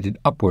accelerated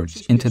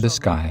upwards into the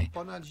sky.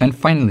 And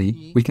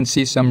finally, we can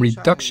see some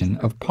reduction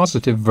of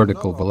positive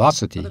vertical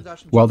velocity,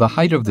 while the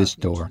height of this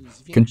door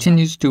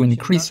continues to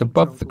increase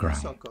above the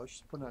ground.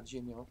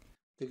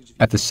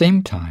 At the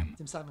same time,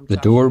 the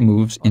door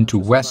moves into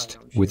west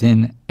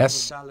within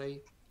S,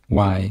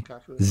 Y,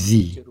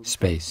 Z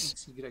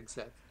space.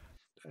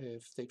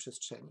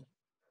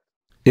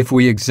 If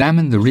we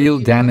examine the real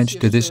damage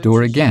to this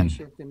door again,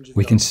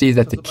 we can see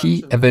that the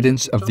key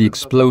evidence of the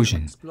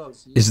explosion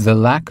is the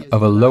lack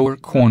of a lower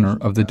corner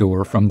of the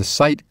door from the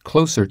site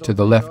closer to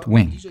the left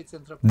wing.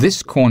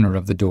 This corner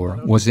of the door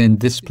was in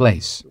this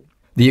place.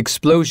 The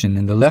explosion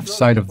in the left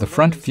side of the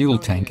front fuel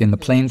tank in the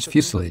plane's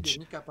fuselage,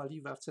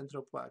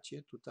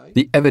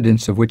 the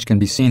evidence of which can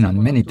be seen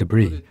on many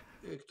debris,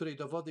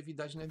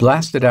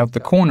 blasted out the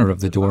corner of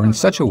the door in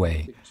such a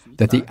way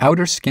that the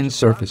outer skin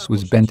surface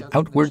was bent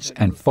outwards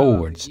and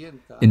forwards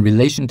in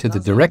relation to the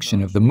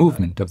direction of the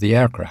movement of the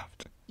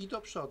aircraft.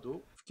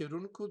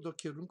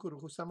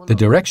 The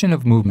direction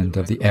of movement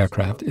of the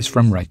aircraft is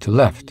from right to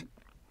left.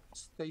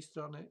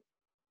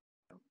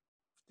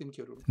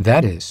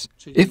 That is,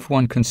 if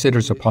one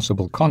considers a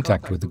possible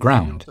contact with the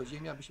ground,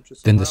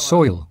 then the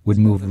soil would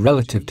move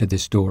relative to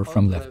this door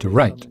from left to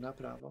right.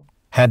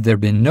 Had there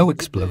been no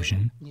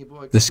explosion,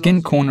 the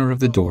skin corner of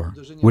the door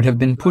would have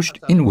been pushed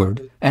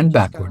inward and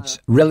backwards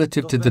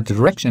relative to the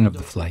direction of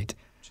the flight,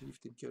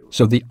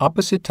 so the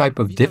opposite type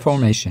of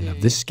deformation of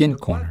this skin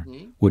corner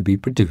would be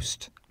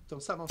produced.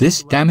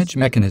 This damage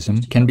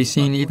mechanism can be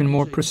seen even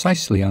more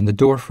precisely on the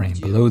door frame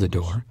below the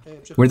door,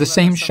 where the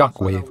same shock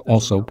wave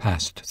also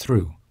passed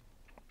through.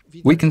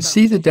 We can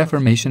see the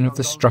deformation of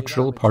the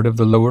structural part of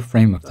the lower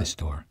frame of this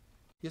door.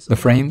 The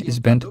frame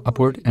is bent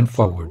upward and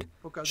forward,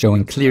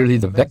 showing clearly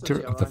the vector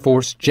of the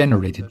force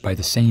generated by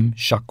the same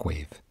shock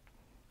wave.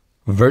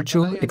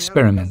 Virtual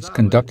experiments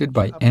conducted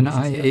by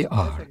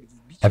NIAR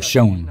have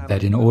shown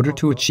that in order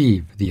to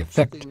achieve the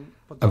effect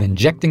of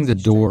injecting the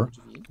door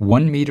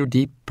 1 meter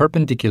deep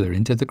perpendicular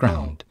into the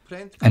ground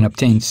and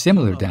obtain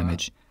similar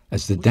damage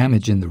as the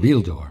damage in the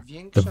real door,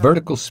 the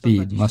vertical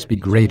speed must be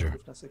greater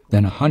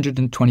than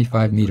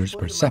 125 meters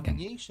per second,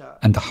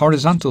 and the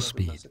horizontal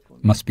speed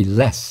must be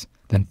less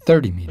than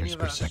 30 meters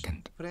per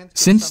second.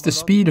 Since the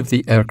speed of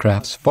the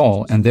aircraft's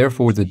fall and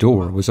therefore the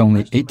door was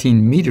only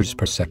 18 meters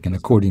per second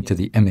according to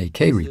the MAK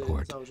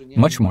report,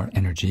 much more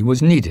energy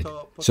was needed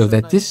so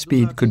that this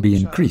speed could be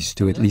increased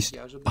to at least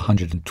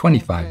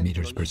 125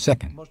 meters per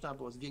second.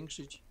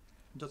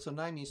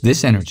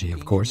 This energy,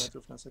 of course,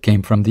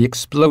 came from the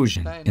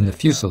explosion in the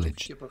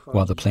fuselage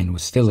while the plane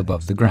was still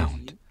above the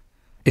ground.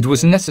 It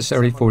was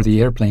necessary for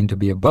the airplane to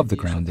be above the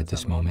ground at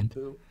this moment,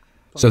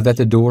 so that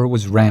the door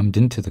was rammed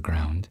into the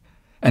ground,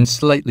 and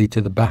slightly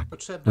to the back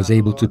was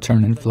able to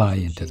turn and fly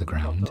into the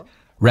ground,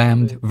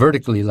 rammed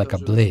vertically like a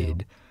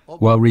blade,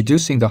 while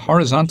reducing the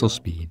horizontal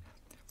speed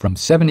from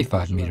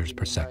 75 meters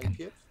per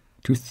second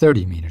to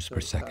 30 meters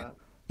per second.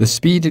 The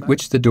speed at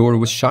which the door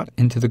was shot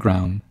into the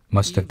ground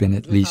must have been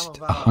at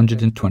least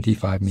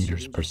 125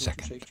 meters per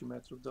second.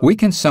 We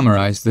can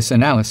summarize this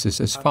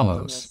analysis as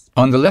follows.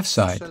 On the left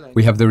side,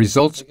 we have the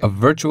results of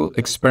virtual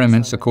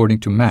experiments according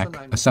to MAC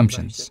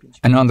assumptions.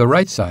 And on the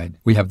right side,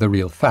 we have the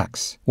real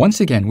facts. Once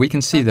again, we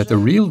can see that the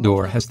real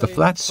door has the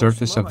flat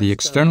surface of the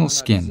external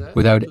skin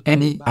without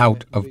any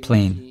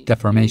out-of-plane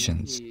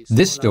deformations.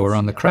 This door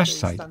on the crash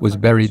site was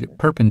buried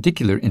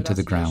perpendicular into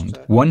the ground,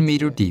 1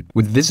 meter deep,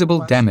 with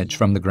visible damage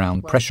from the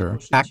ground pressure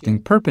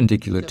acting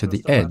perpendicular to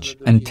the edge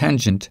and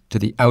tangent to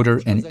the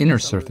outer and inner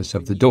surface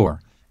of the door.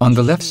 On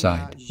the left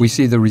side, we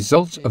see the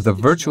results of the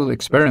virtual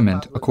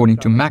experiment according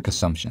to MAC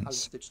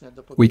assumptions.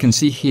 We can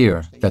see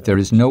here that there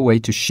is no way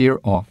to shear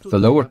off the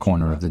lower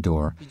corner of the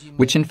door,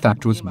 which in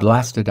fact was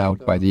blasted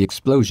out by the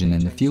explosion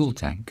in the fuel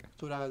tank.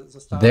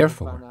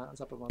 Therefore,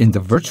 in the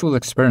virtual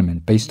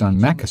experiment based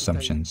on MAC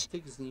assumptions,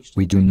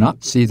 we do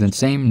not see the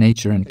same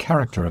nature and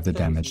character of the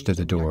damage to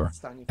the door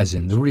as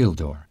in the real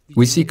door.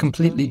 We see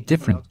completely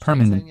different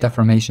permanent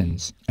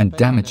deformations and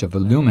damage of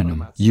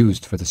aluminum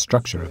used for the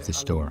structure of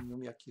this door.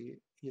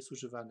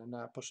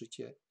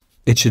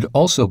 It should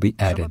also be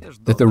added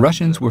that the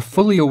Russians were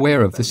fully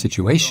aware of the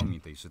situation.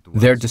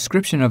 Their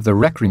description of the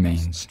wreck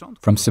remains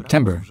from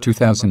September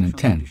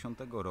 2010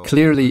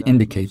 clearly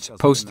indicates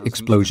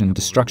post-explosion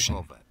destruction.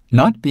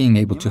 Not being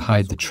able to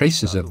hide the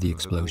traces of the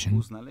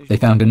explosion, they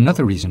found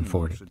another reason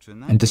for it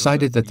and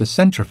decided that the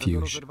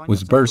centrifuge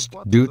was burst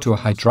due to a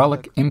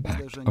hydraulic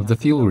impact of the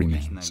fuel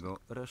remains.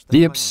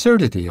 The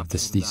absurdity of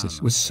this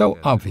thesis was so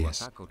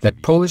obvious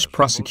that Polish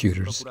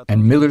prosecutors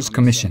and Miller's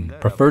commission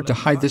preferred to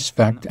hide this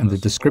fact and the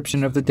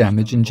description of the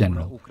damage in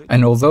general,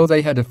 and although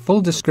they had a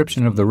full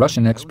description of the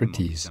Russian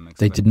expertise,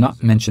 they did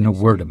not mention a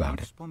word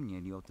about it.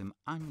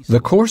 The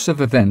course of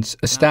events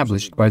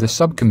established by the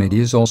subcommittee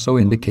is also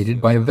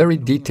indicated by a very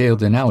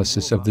detailed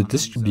analysis of the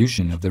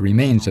distribution of the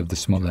remains of the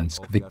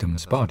Smolensk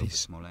victims'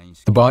 bodies.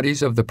 The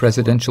bodies of the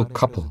presidential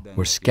couple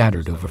were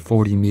scattered over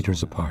 40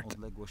 meters apart.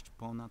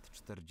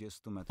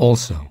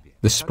 Also,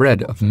 the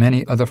spread of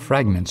many other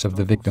fragments of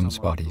the victims'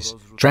 bodies,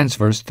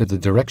 transverse to the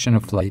direction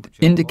of flight,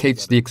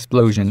 indicates the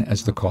explosion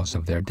as the cause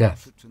of their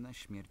death.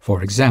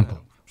 For example,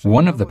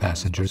 one of the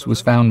passengers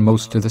was found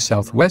most to the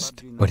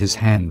southwest, but his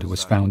hand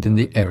was found in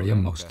the area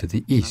most to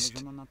the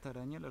east.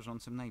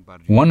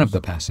 One of the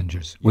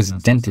passengers was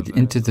dented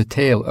into the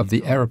tail of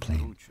the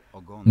airplane,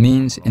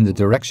 means in the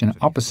direction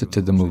opposite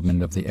to the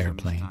movement of the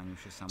airplane,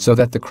 so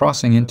that the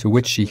crossing into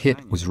which she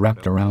hit was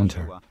wrapped around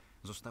her.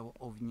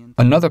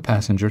 Another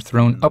passenger,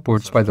 thrown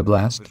upwards by the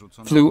blast,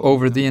 flew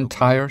over the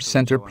entire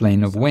center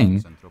plane of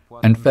wing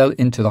and fell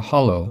into the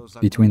hollow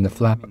between the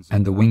flap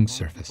and the wing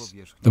surface.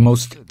 The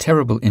most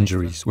terrible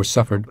injuries were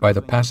suffered by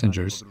the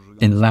passengers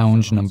in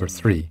lounge number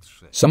 3.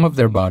 Some of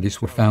their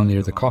bodies were found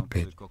near the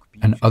cockpit,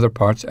 and other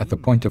parts at the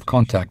point of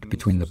contact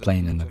between the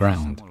plane and the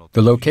ground.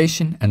 The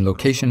location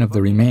of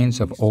the remains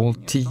of all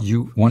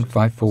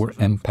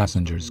Tu-154M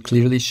passengers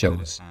clearly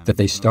shows that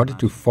they started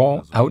to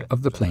fall out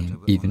of the plane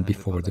even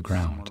before the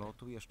ground.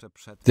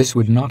 This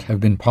would not have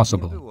been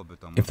possible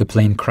if the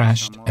plane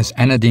crashed as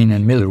Anadine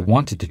and Miller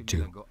wanted it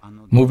to,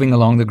 moving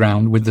along the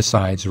ground with the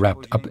sides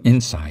wrapped up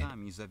inside.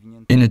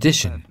 In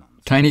addition,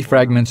 tiny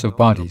fragments of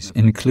bodies,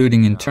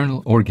 including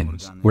internal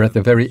organs, were at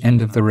the very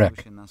end of the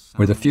wreck,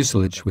 where the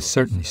fuselage was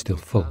certainly still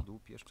full.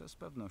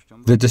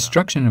 The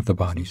destruction of the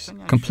bodies,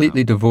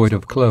 completely devoid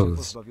of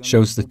clothes,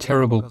 shows the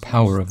terrible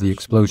power of the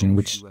explosion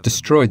which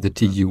destroyed the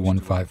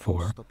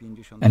Tu-154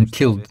 and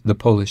killed the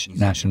Polish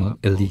national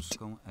elite.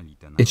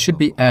 It should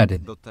be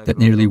added that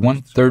nearly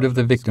 1/3 of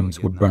the victims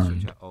were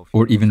burned,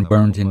 or even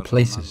burned in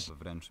places,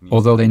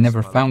 although they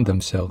never found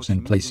themselves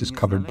in places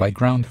covered by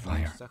ground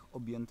fire.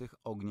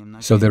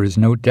 So there is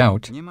no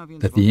doubt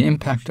that the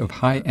impact of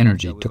high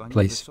energy took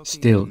place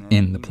still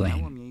in the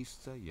plane.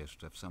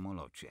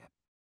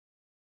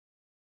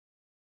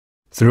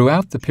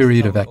 Throughout the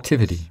period of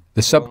activity,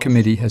 the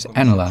subcommittee has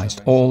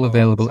analyzed all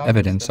available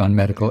evidence on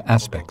medical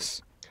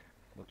aspects.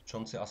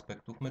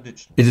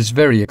 It is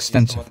very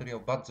extensive,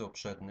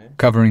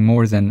 covering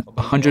more than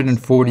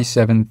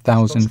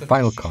 147,000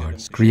 file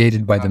cards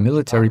created by the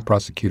Military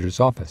Prosecutor's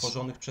Office,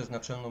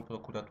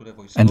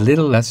 and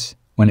little less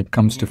when it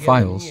comes to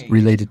files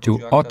related to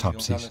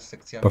autopsies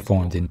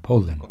performed in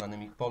Poland.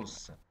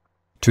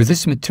 To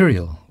this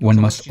material, one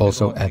must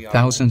also add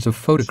thousands of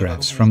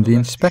photographs from the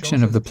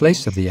inspection of the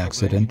place of the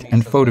accident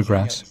and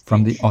photographs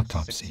from the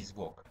autopsy.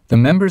 The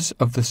members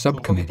of the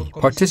subcommittee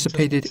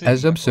participated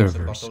as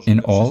observers in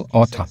all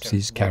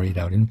autopsies carried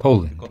out in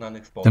Poland.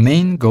 The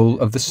main goal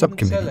of the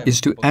subcommittee is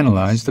to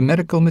analyze the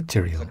medical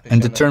material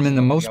and determine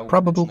the most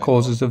probable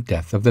causes of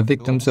death of the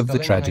victims of the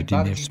tragedy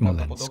near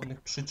Smolensk.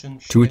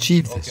 To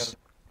achieve this,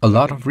 a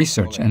lot of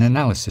research and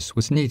analysis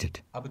was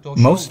needed.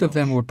 Most of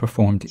them were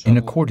performed in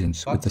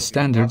accordance with the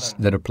standards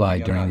that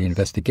applied during the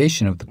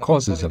investigation of the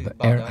causes of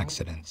air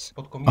accidents.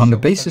 On the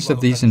basis of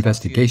these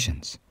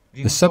investigations,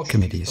 the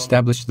subcommittee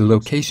established the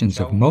locations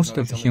of most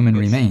of the human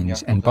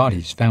remains and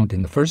bodies found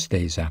in the first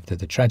days after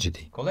the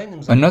tragedy.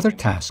 Another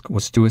task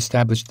was to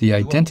establish the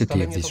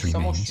identity of these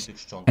remains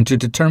and to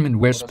determine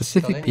where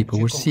specific people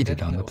were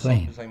seated on the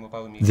plane.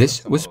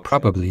 This was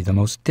probably the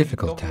most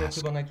difficult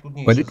task,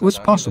 but it was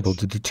possible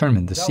to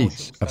determine the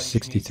seats of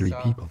 63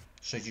 people.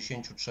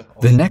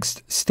 The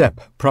next step,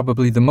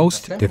 probably the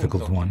most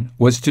difficult one,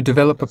 was to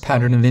develop a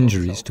pattern of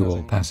injuries to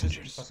all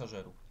passengers.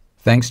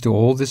 Thanks to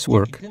all this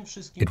work,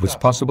 it was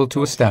possible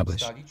to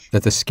establish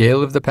that the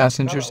scale of the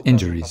passengers'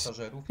 injuries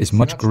is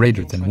much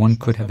greater than one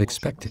could have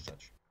expected.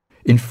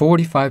 In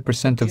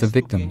 45% of the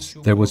victims,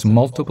 there was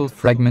multiple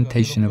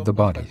fragmentation of the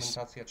bodies.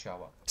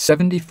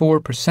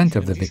 74%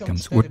 of the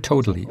victims were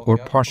totally or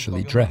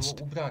partially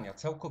dressed.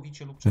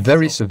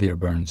 Very severe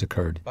burns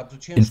occurred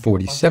in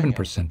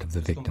 47% of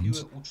the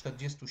victims,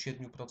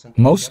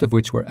 most of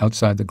which were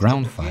outside the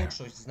ground fire,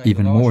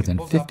 even more than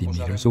 50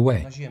 meters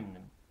away.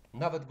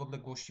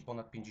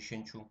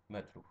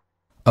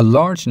 A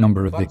large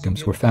number of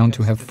victims were found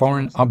to have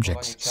foreign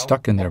objects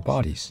stuck in their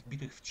bodies,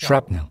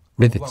 shrapnel,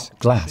 rivets,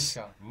 glass,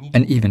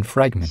 and even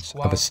fragments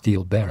of a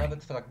steel bearing.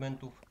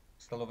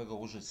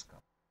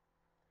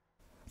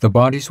 The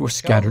bodies were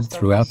scattered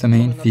throughout the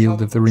main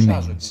field of the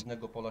remains,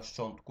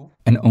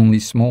 and only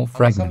small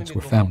fragments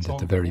were found at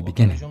the very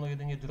beginning.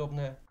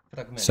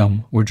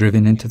 Some were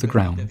driven into the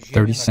ground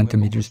 30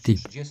 centimeters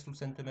deep.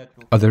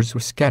 Others were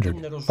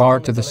scattered far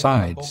to the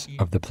sides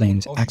of the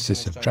plane's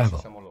axis of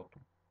travel.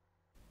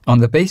 On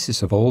the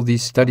basis of all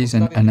these studies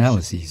and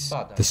analyses,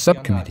 the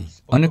subcommittee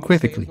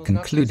unequivocally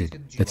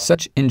concluded that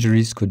such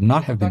injuries could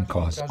not have been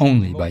caused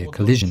only by a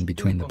collision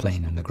between the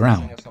plane and the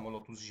ground.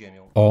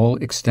 All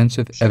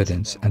extensive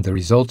evidence and the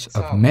results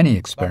of many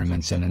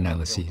experiments and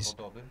analyses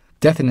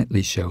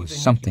definitely shows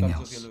something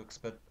else.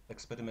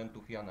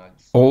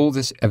 All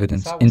this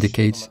evidence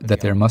indicates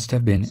that there must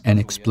have been an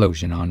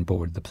explosion on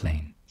board the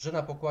plane.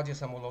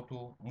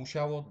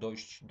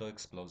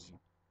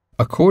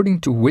 According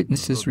to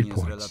witnesses'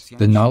 reports,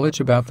 the knowledge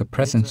about the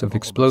presence of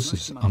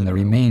explosives on the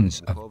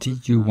remains of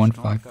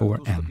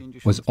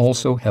Tu-154M was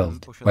also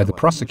held by the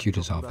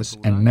prosecutor's office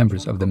and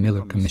members of the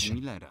Miller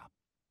Commission.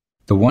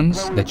 The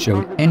ones that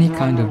showed any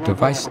kind of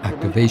device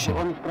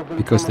activation,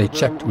 because they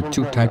checked with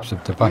two types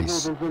of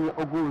device.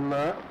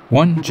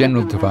 One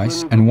general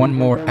device and one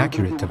more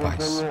accurate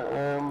device.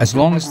 As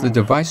long as the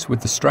device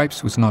with the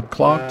stripes was not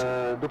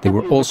clogged, they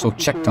were also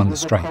checked on the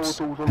stripes.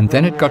 And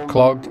then it got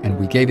clogged and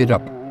we gave it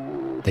up.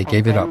 They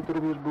gave it up.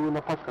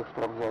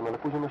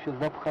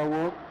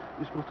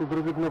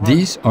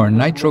 These are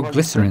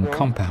nitroglycerin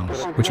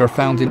compounds, which are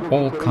found in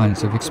all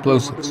kinds of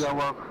explosives.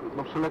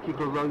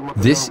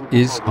 This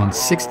is on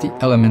 60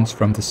 elements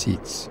from the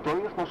seats.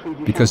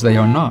 Because there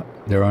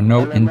are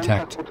no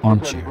intact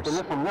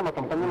armchairs.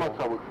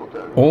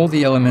 All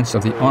the elements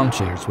of the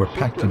armchairs were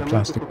packed in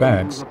plastic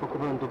bags,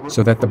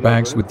 so that the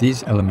bags with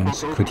these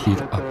elements could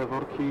heat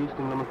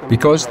up.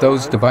 Because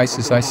those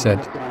devices, I said,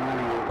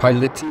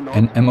 pilot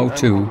and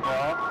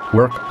MO2,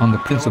 work on the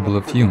principle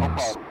of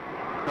fumes.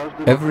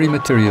 Every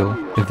material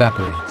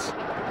evaporates.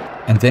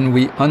 And then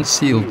we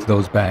unsealed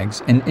those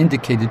bags and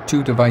indicated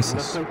two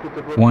devices,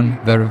 one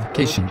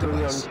verification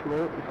device.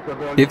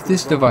 If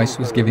this device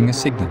was giving a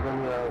signal,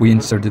 we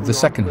inserted the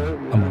second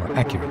one, a more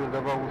accurate.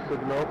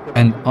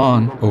 And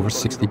on over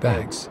 60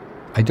 bags.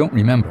 I don't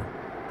remember.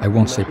 I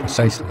won't say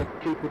precisely.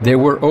 There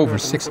were over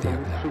 60 of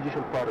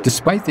them.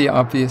 Despite the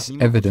obvious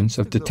evidence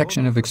of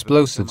detection of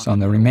explosives on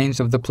the remains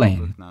of the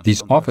plane,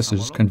 these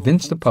officers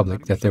convinced the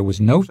public that there was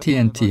no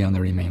TNT on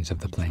the remains of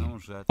the plane.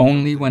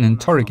 Only when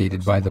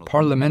interrogated by the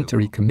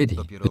parliamentary committee,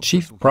 the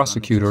chief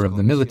prosecutor of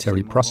the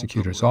military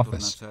prosecutor's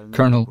office,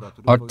 Colonel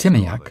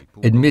Artemiak,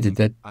 admitted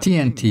that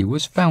TNT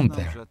was found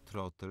there.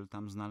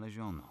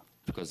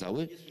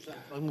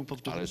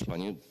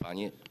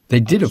 They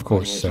did, of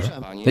course, sir.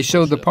 They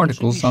showed the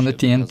particles on the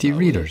TNT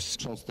readers.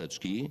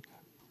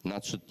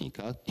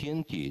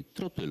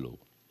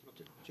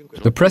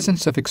 The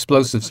presence of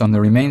explosives on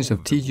the remains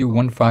of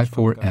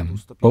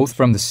Tu-154M, both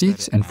from the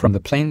seats and from the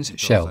plane's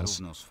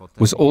shells,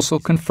 was also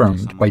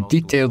confirmed by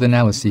detailed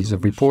analyses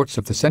of reports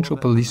of the Central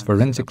Police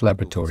Forensic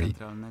Laboratory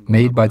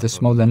made by the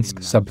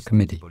Smolensk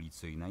Subcommittee.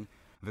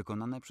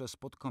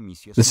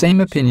 The same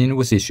opinion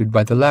was issued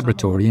by the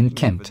laboratory in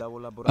Kent,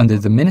 under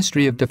the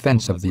Ministry of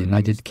Defense of the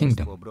United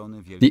Kingdom.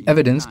 The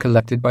evidence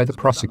collected by the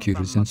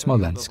prosecutors in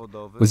Smolensk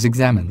was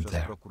examined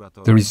there.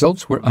 The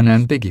results were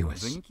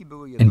unambiguous.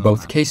 In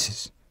both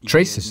cases,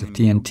 traces of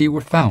TNT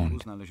were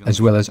found, as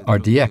well as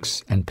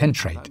RDX and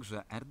pentrate,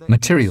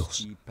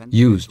 materials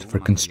used for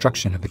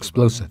construction of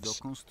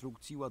explosives.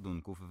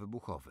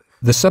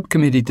 The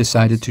subcommittee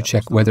decided to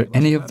check whether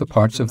any of the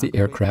parts of the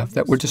aircraft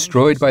that were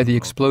destroyed by the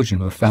explosion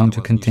were found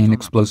to contain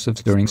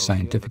explosives during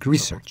scientific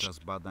research.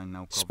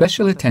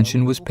 Special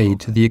attention was paid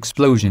to the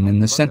explosion in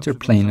the center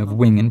plane of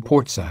wing and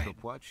port side.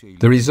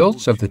 The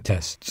results of the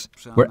tests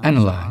were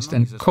analyzed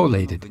and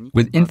collated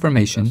with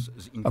information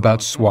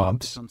about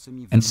swabs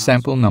and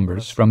sample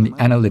numbers from the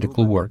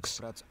analytical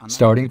works,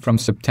 starting from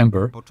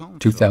September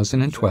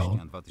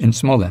 2012 in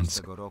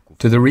Smolensk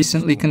to the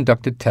recently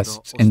conducted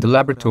tests in the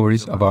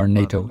laboratories of our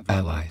NATO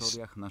allies.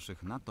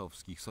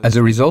 As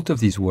a result of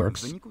these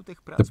works,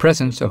 the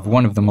presence of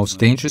one of the most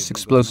dangerous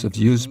explosives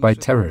used by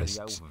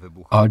terrorists,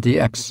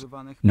 RDX,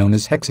 known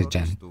as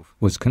hexagen,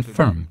 was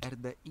confirmed.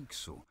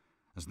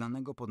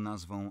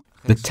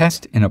 The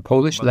test in a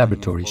Polish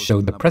laboratory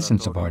showed the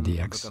presence of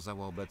RDX,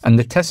 and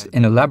the test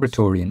in a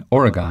laboratory in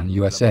Oregon,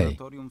 USA.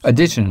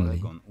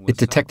 Additionally, it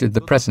detected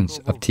the presence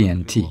of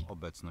TNT.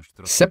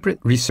 Separate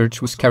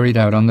research was carried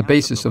out on the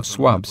basis of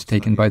swabs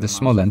taken by the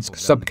Smolensk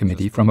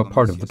subcommittee from a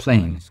part of the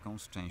plane,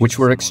 which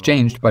were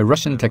exchanged by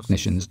Russian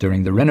technicians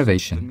during the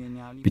renovation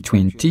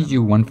between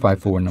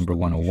Tu-154 No.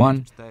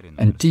 101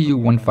 and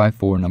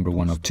Tu-154 No.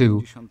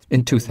 102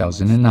 in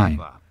 2009.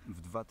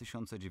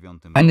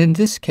 And in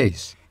this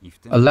case,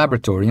 a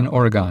laboratory in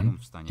Oregon,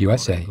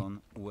 USA,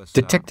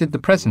 detected the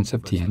presence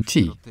of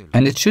TNT,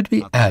 and it should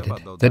be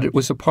added that it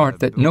was a part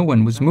that no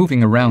one was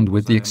moving around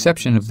with the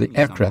exception of the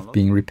aircraft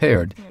being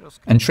repaired,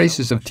 and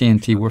traces of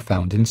TNT were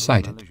found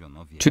inside it.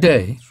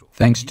 Today,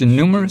 thanks to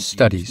numerous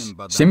studies,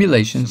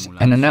 simulations,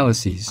 and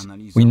analyses,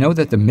 we know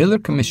that the Miller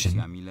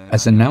Commission,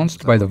 as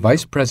announced by the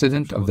Vice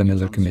President of the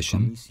Miller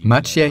Commission,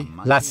 Maciej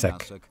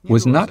Lasek,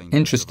 was not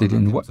interested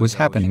in what was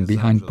happening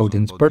behind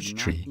Bodin's birch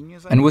tree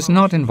and was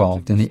not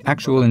involved in the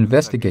actual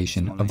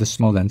investigation of the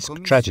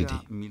Smolensk tragedy.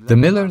 The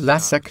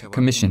Miller-Lasek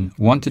Commission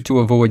wanted to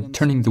avoid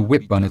turning the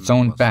whip on its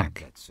own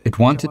back. It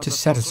wanted to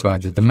satisfy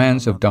the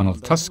demands of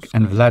Donald Tusk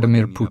and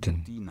Vladimir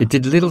Putin. It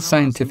did little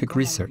scientific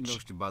research.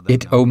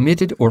 It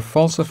omitted or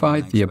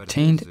falsified the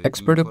obtained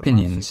expert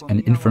opinions and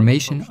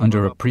information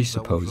under a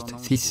presupposed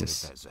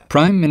thesis.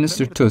 Prime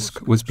Minister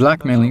Tusk was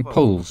blackmailing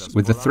Poles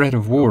with the threat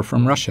of war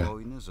from Russia,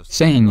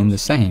 saying in the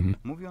same,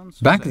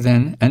 "Back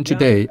then and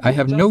today I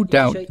have no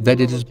doubt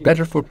that it is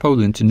better for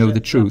Poland to know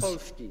the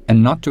truth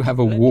and not to have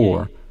a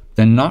war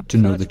than not to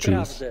know the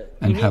truth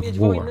and have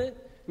war."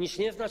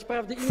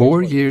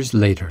 4 years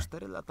later,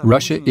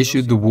 Russia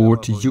issued the war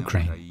to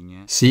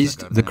Ukraine,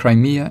 seized the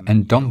Crimea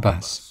and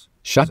Donbass,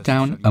 shut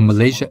down a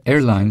Malaysia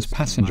Airlines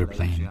passenger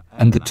plane,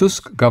 and the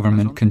Tusk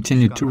government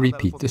continued to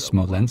repeat the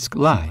Smolensk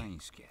lie.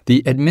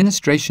 The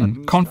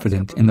administration,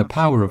 confident in the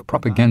power of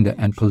propaganda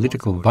and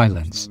political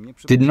violence,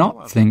 did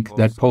not think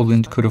that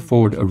Poland could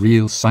afford a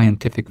real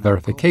scientific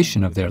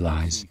verification of their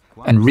lies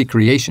and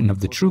recreation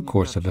of the true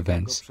course of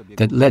events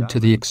that led to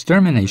the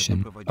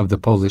extermination of the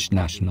Polish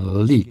national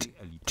elite.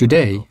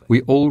 Today,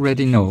 we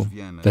already know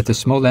that the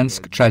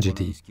Smolensk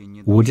tragedy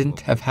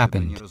wouldn't have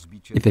happened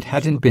if it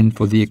hadn't been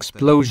for the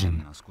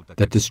explosion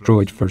that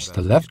destroyed first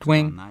the left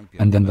wing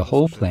and then the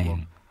whole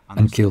plane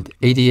and killed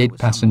 88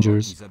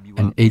 passengers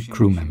and 8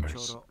 crew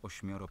members.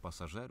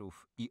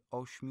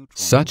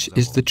 Such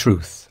is the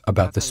truth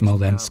about the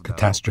Smolensk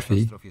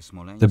catastrophe,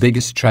 the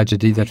biggest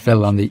tragedy that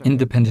fell on the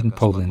independent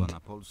Poland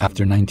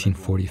after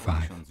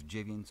 1945.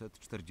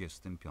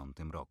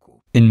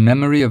 In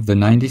memory of the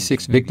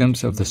 96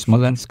 victims of the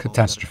Smolensk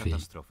catastrophe,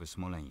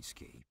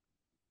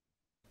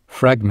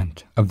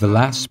 fragment of the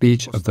last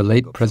speech of the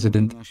late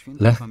President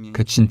Lech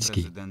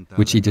Kaczynski,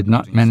 which he did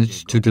not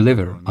manage to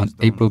deliver on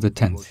April the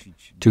 10th,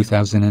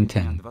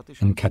 2010,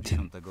 in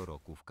Katyn.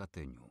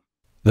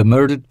 The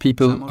murdered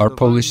people are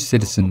Polish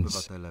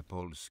citizens,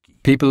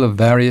 people of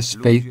various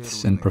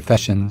faiths and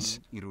professions,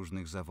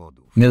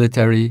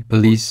 military,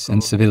 police,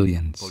 and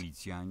civilians.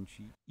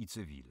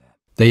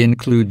 They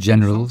include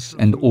generals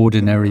and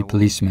ordinary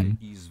policemen,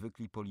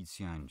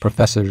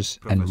 professors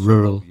and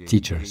rural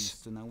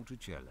teachers.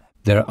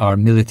 There are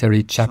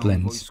military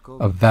chaplains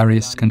of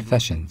various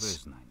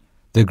confessions,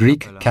 the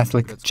Greek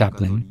Catholic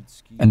chaplain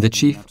and the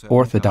Chief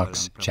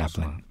Orthodox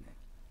chaplain.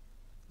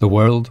 The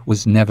world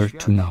was never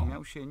to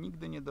know.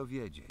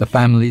 The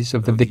families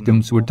of the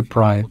victims were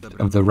deprived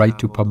of the right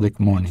to public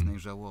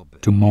mourning,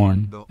 to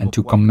mourn and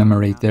to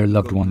commemorate their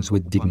loved ones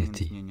with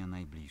dignity.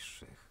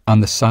 On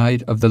the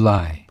side of the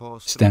lie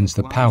stands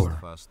the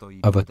power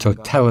of a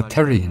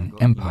totalitarian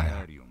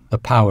empire, the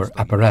power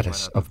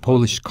apparatus of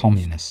Polish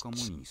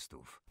communists.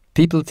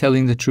 People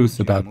telling the truth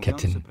about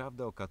Katyn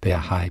pay a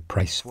high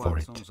price for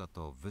it.